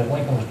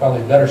Lincoln was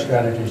probably a better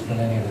strategist than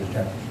any of his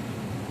generals.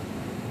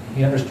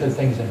 He understood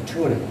things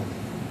intuitively.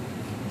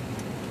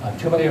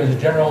 Too many of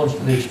his generals,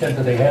 to the extent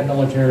that they had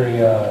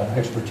military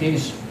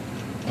expertise,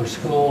 were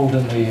schooled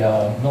in the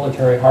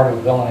military art of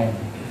a fellow named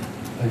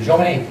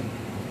Jomini,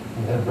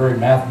 who had a very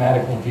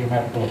mathematical and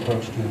geometrical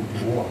approach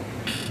to war.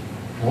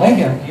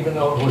 Lincoln, even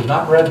though it was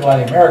not read by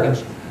the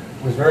Americans,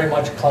 was very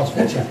much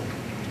Clausewitzian,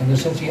 in the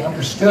sense he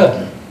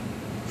understood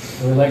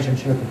the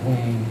relationship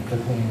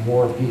between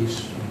war,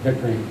 peace,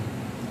 victory,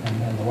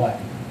 and the like.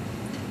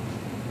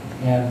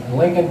 And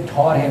Lincoln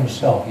taught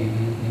himself. He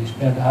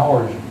spent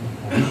hours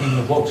reading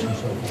the books and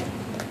so forth.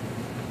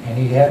 And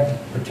he had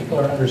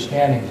particular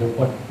understandings of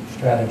what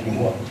strategy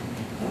was.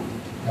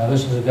 Now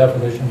this is a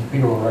definition,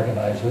 Peter will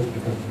recognize this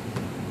because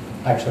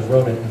I actually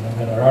wrote it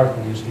in an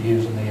article we used to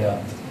use in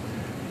the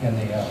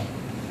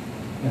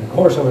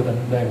course over the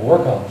Naval War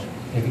College.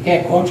 If you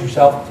can't quote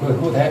yourself,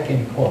 who the heck can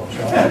you quote?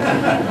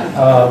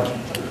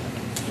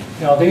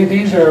 So,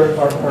 these are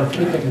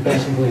three things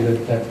basically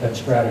that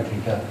strategy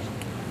does.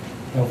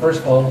 First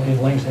of all,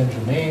 it links into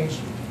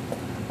means.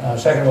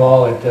 Second of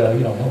all, it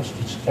helps to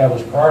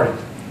establish priorities.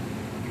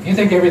 If you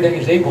think everything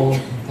is equal,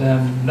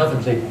 then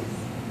nothing's equal.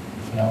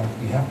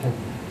 You have to,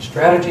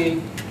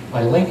 strategy,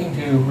 by linking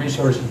to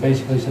resources,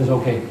 basically says,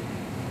 okay,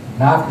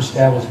 now I have to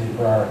establish these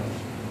priorities.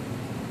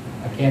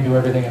 I can't do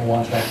everything at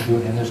once, I have to do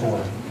it in this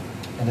order.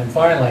 And then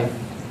finally,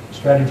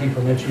 strategy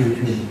permits you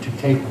to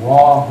take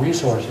raw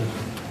resources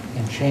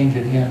and change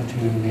it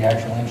into the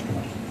actual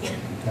instruments.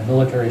 In a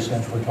military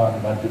sense, we're talking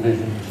about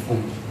divisions,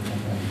 fleets,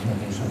 and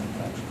these sort of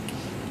things.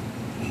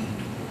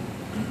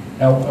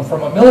 Now,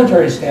 from a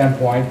military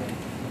standpoint,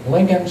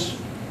 Lincoln's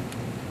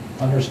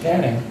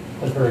understanding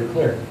was very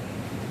clear.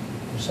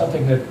 It's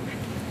something that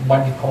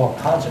might be called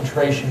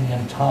concentration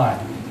in time.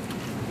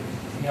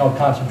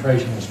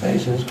 Concentration in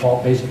space is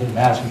called basically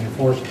massing your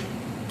forces.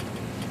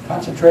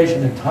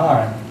 Concentration in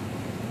time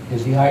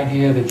is the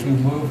idea that you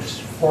move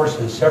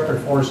forces,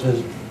 separate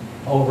forces,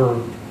 over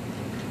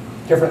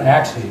different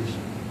axes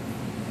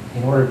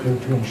in order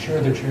to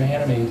ensure that your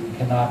enemy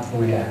cannot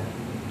react.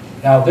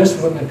 Now,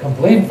 this was a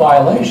complete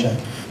violation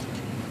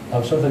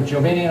of sort of the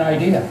Jovinian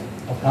idea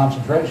of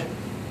concentration,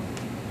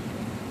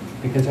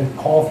 because it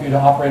called for you to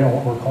operate on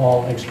what were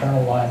called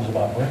external lines of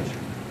operation.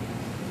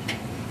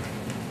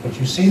 But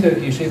you see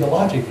the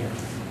logic here.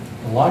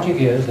 The logic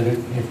is that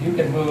if you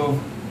can move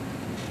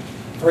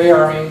 3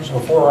 armies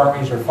or 4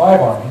 armies or 5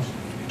 armies,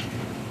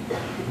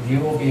 you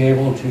will be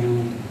able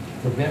to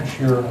prevent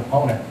your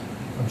opponent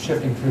from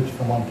shifting troops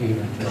from one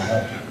theater to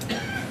another.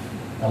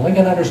 Now,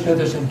 Lincoln understood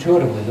this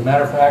intuitively. As a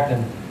matter of fact,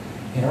 in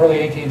early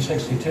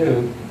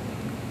 1862,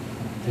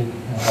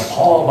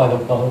 appalled by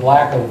the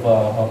lack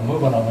of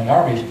movement on the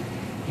armies,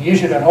 he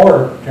issued an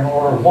order, General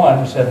Order 1,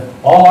 that said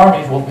all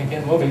armies will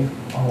begin moving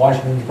on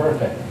Washington's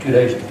birthday, 2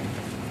 days ago.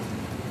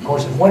 Of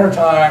course, it's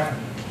wintertime,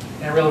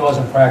 and it really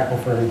wasn't practical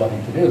for everybody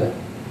to do that.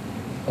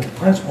 But the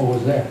principle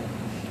was there.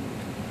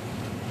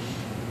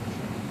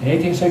 In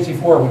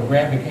 1864, when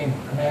Grant became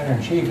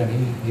commander-in-chief, and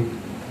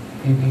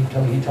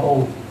he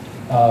told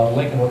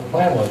Lincoln what the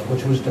plan was,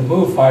 which was to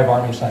move 5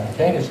 armies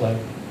simultaneously.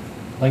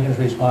 Lincoln's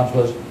response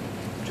was,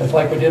 just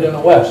like we did in the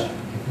West,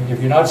 if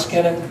you're not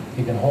skinning,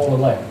 you can hold the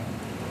leg.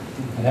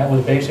 And that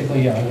was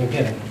basically,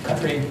 again, a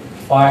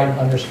country-wide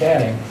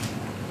understanding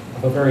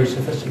of a very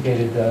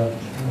sophisticated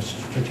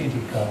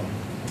strategic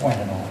point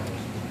in all of this.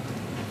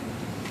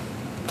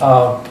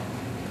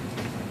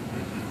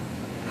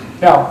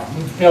 Now,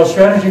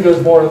 strategy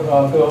goes far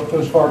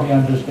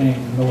beyond just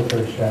being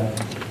military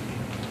strategy.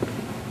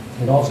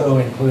 It also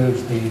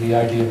includes the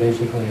idea,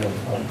 basically,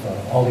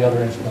 of all the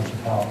other instruments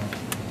of power.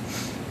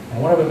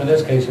 And one of them, in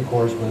this case, of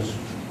course, was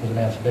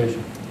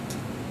emancipation.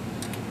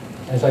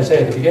 As I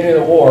say, at the beginning of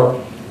the war,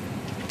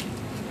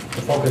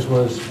 the focus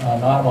was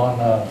not on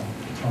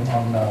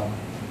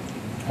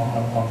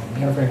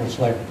interfering with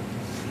slavery.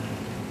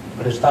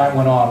 But as time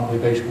went on, we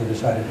basically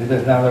decided to do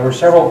this. Now, there were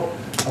several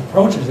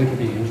approaches that could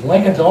be used.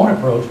 Lincoln's own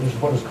approach was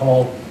what is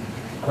called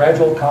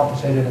gradual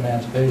compensated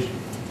emancipation.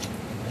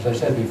 As I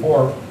said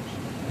before,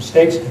 the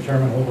states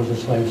determined what was a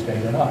slave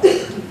state or not.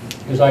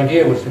 His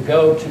idea was to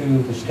go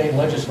to the state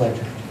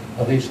legislatures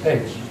of these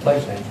states,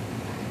 slave states,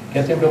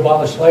 get them to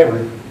abolish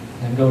slavery,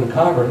 and go to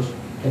Congress,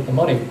 get the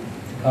money to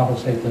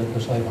compensate the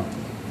slave owner.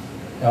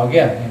 Now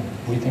again,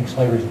 we think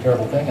slavery is a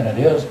terrible thing, and it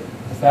is.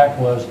 The fact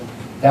was,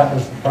 that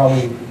was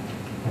probably, it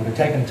would have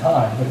taken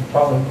time, but it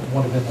probably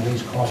would have been the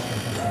least costly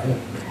thing to do.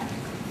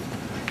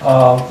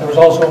 There was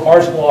also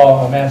martial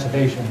law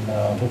emancipation,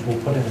 which was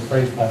put into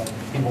place by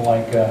people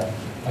like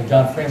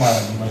John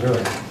Fremont in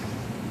Missouri,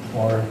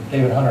 or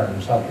David Hunter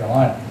in South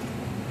Carolina.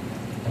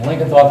 And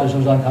Lincoln thought this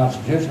was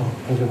unconstitutional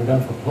because they were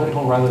done for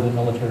political rather than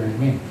military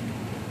means.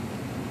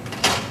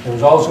 There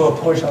was also a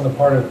push on the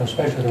part of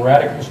especially the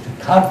radicals to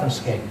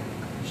confiscate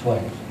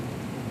slaves.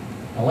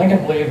 Now,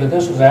 Lincoln believed that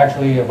this was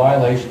actually a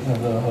violation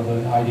of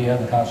the idea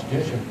of the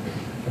Constitution,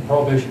 the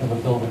prohibition of a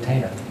bill of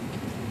attainder.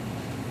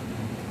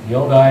 The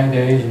old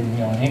days in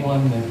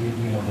England,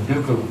 the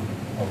Duke of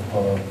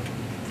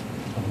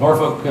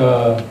Norfolk,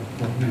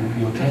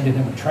 you attended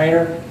him a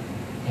trainer,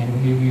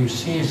 and you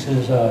seized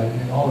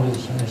all of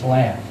his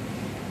land.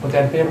 What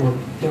that did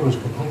was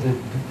completely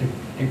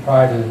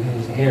deprive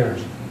his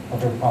heirs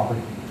of their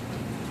property.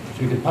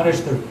 So you could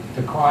punish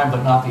the crime,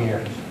 but not the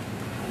heirs.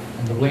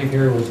 And the belief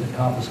here was that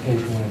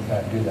confiscation would in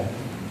fact do that.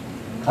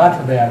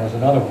 Contraband was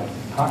another one.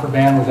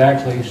 Contraband was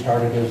actually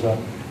started as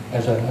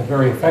a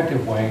very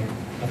effective way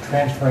of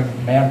transferring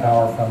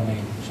manpower from the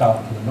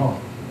south to the north.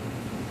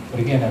 But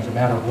again, as a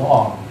matter of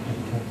law, it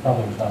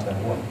probably was not going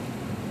to work.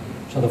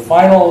 So the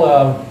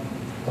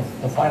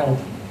final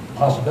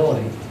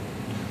possibility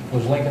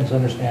was Lincoln's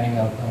understanding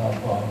of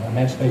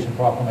Emancipation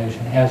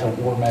Proclamation as a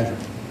war measure.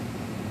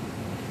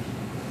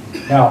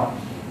 Now,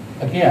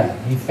 again,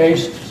 he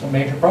faced some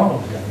major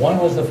problems here. One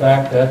was the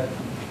fact that,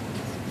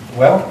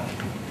 well,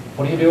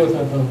 what do you do with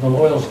the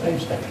loyal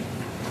slave states?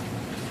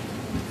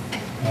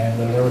 And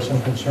there was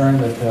some concern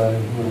that he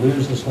would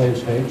lose the slave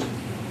states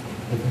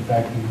if, in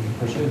fact, he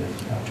pursued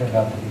this. Now, it turned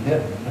out that he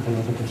didn't, but there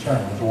was a concern,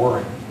 there was a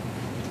worry.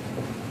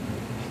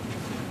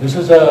 This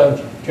is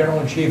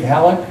General-in-Chief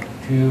Halleck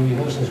to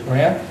Ulysses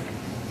Grant,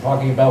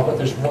 talking about what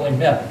this really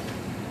meant.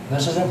 And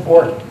this is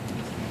important,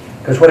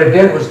 because what it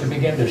did was to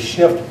begin to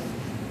shift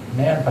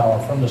manpower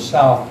from the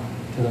south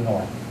to the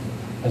north,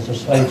 as the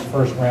slaves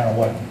first ran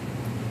away,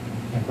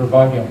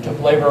 and took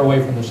labor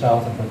away from the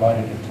south and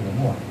provided it to the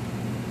north.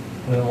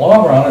 But in the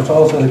long run, it's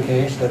also the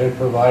case that it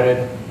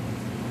provided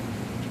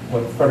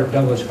what Frederick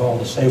Douglass called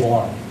the Sable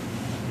Army,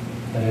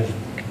 that is,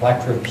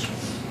 black troops.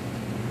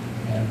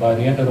 And by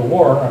the end of the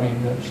war, I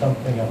mean,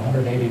 something of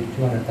 180 to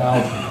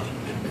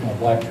 200,000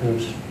 black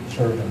troops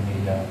served in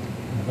the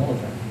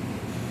military.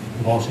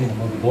 We've all seen the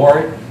movie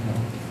Glory,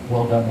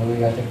 well-done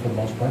movie, I think, for the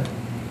most part.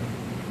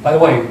 By the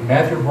way,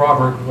 Matthew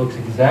Robert looks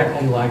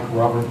exactly like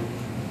Robert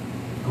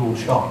Gould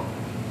Shaw.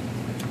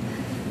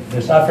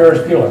 It's not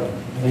Ferris Bueller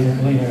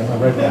leading a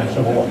Red Man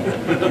Civil War.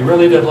 He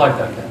really did like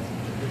that guy.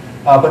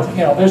 But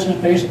this is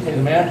basically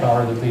the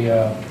manpower that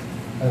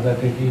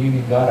the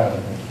Union got out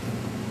of this.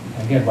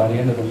 Again, by the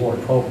end of the war,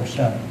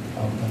 12%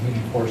 of the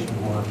Union forces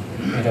were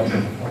made up of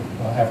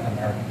African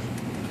Americans.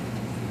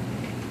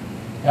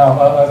 Now,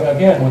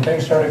 again, when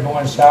things started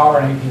going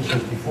sour in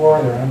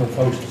 1864, there were a number of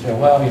folks that said,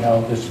 well,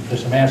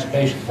 this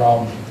emancipation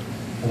problem,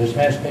 this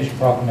Emancipation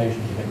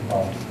Proclamation is a big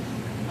problem.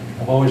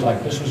 I've always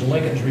liked, this was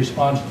Lincoln's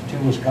response to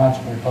 2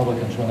 Wisconsin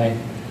Republicans when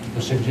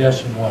the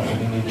suggestion was that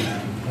he needed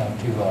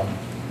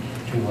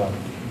to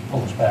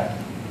pull us back.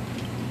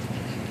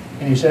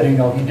 And he said,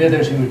 if he did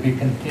this, he would be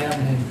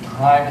condemned in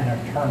time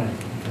and eternity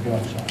for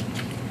doing so.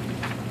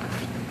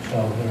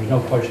 So there was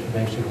no question,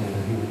 basically,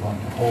 that he was going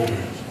to hold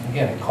this.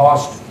 Again, it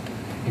cost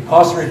the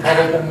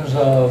Republicans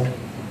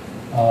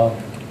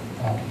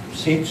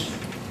seats,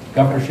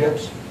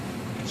 governorships,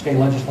 state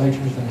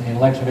legislatures in the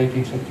election of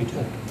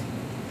 1862.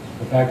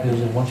 The fact is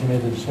that once he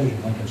made the decision,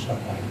 Lincoln stuck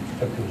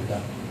to his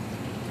gun.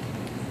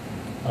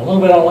 A little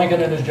bit on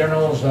Lincoln and his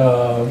generals.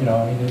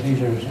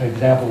 These are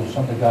examples of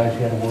some of the guys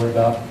he had to worry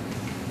about.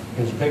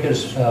 His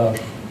biggest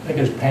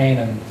pain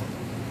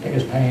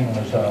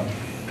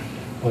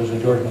was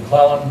George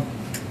McClellan.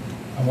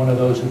 I'm one of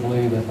those who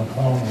believe that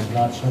McClellan was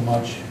not so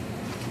much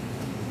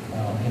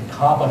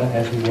incompetent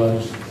as he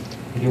was,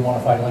 he didn't want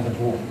to fight Lincoln's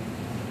war.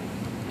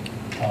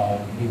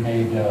 He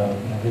made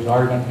his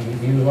argument,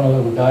 he was one of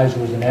those guys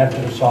who was an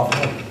advocate of soft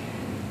war.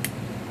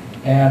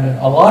 And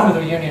a lot of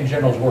the Union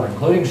generals were,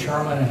 including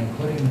Sherman and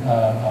including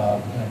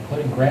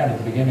Grant at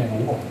the beginning of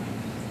the war.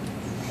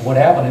 What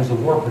happened is the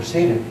war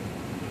proceeded.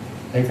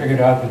 They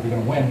figured out that if you're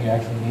going to win, you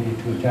actually needed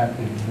to attack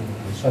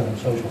the Southern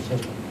social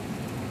system.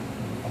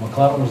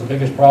 McClellan was the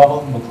biggest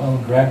problem.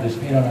 McClellan dragged his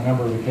feet on a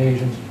number of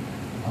occasions.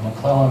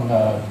 McClellan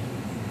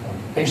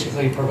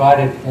basically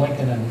provided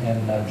Lincoln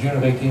in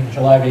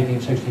July of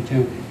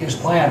 1862 his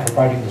plan for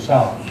fighting the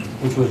South,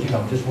 which was,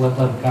 just let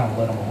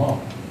him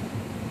alone.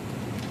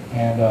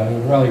 And it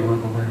was really a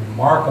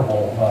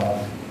remarkable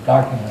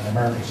document in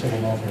American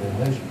civil-military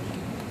relations.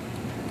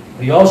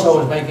 But he also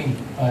was making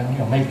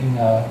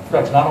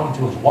threats not only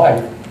to his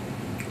wife,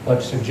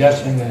 but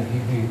suggesting that he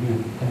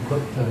can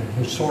put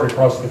his sword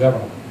across the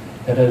government.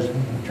 That is,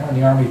 turn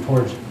the army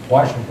towards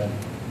Washington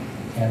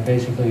and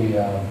basically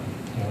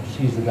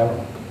seize the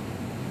government.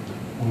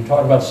 When we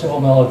talk about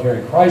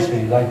civil-military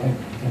crises, I think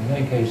in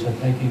many cases, in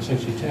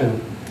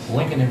 1862,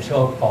 Lincoln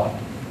himself thought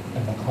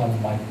that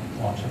McClellan might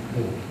launch a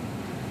coup.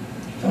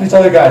 Some of these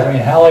other guys,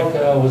 Halleck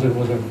was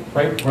a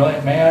great,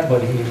 brilliant man,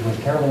 but he was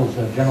terrible as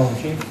a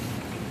general-in-chief.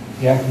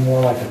 He acted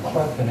more like a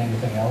clerk than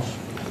anything else.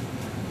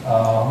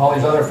 All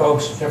these other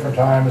folks at different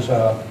times,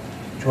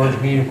 George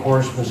Meade, of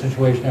course, the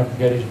situation after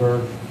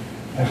Gettysburg,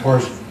 and of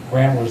course,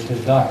 Grant was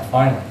his guy.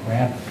 Finally,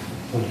 Grant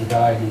was the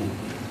guy who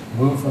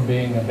moved from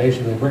being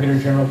basically a brigadier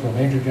general to a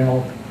major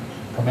general,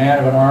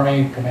 command of an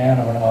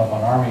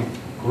army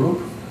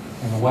group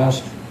in the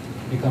West,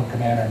 become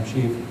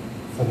commander-in-chief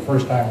for the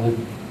first time,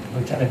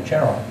 lieutenant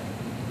general,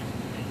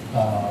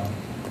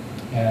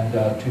 and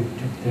to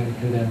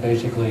then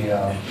basically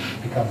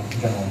become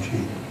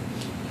general-in-chief.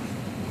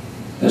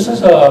 This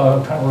is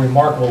a kind of a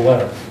remarkable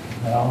letter,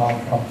 and I'm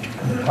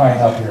tying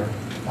up here.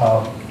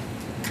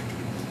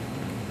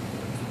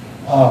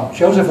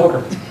 Joseph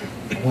Hooker,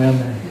 when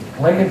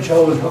Lincoln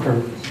chose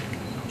Hooker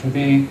to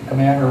be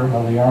commander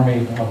of the Army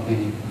of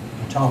the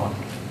Potomac,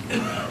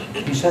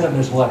 he sent him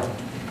this letter.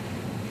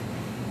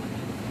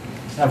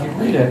 Now, if you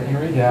read it, you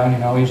read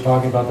down, he's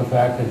talking about the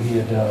fact that he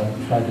had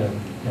tried to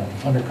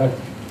undercut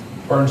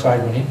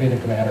Burnside when he made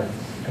the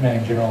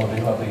commanding general of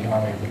the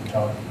Army of the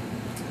Potomac.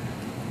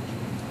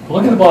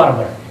 Look at the bottom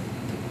there.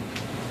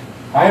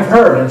 I have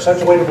heard, in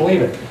such a way to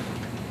believe it,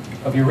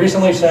 of you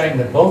recently saying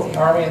that both the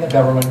Army and the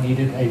government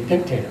needed a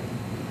dictator.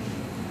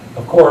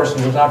 Of course,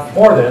 it was not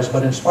for this,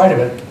 but in spite of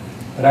it,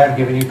 that I have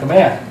given you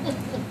command.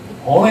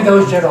 Only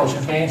those generals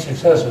who gain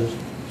successes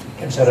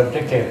can set up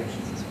dictators.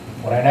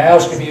 What I now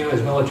ask of you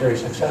is military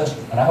success,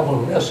 and I will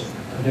risk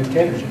a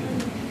dictatorship.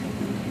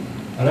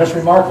 Now that's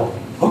remarkable.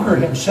 Hooker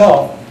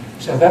himself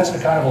said that's the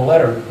kind of a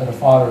letter that a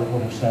father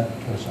would have sent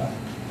to a son.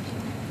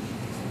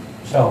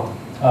 So,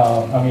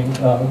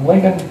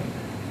 Lincoln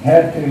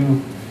had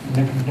to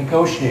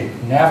negotiate,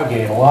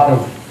 navigate a lot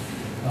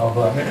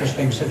of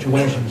interesting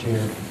situations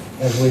here,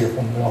 as we are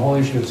from the whole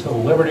issue of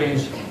civil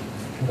liberties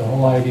to the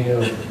whole idea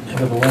of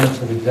what are the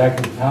limits of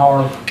executive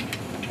power,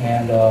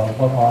 and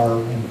what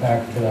are, in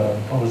fact,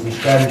 what was the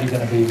strategy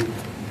going to be,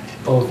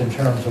 both in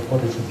terms of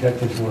what its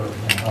objectives were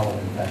and how it,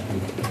 in fact, be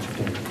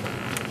executed.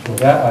 So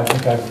with that, I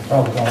think I've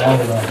probably gone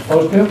longer than I'm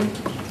supposed to,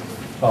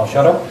 so I'll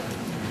shut up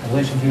and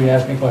listen to you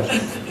ask me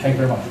questions. Thank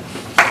you very much.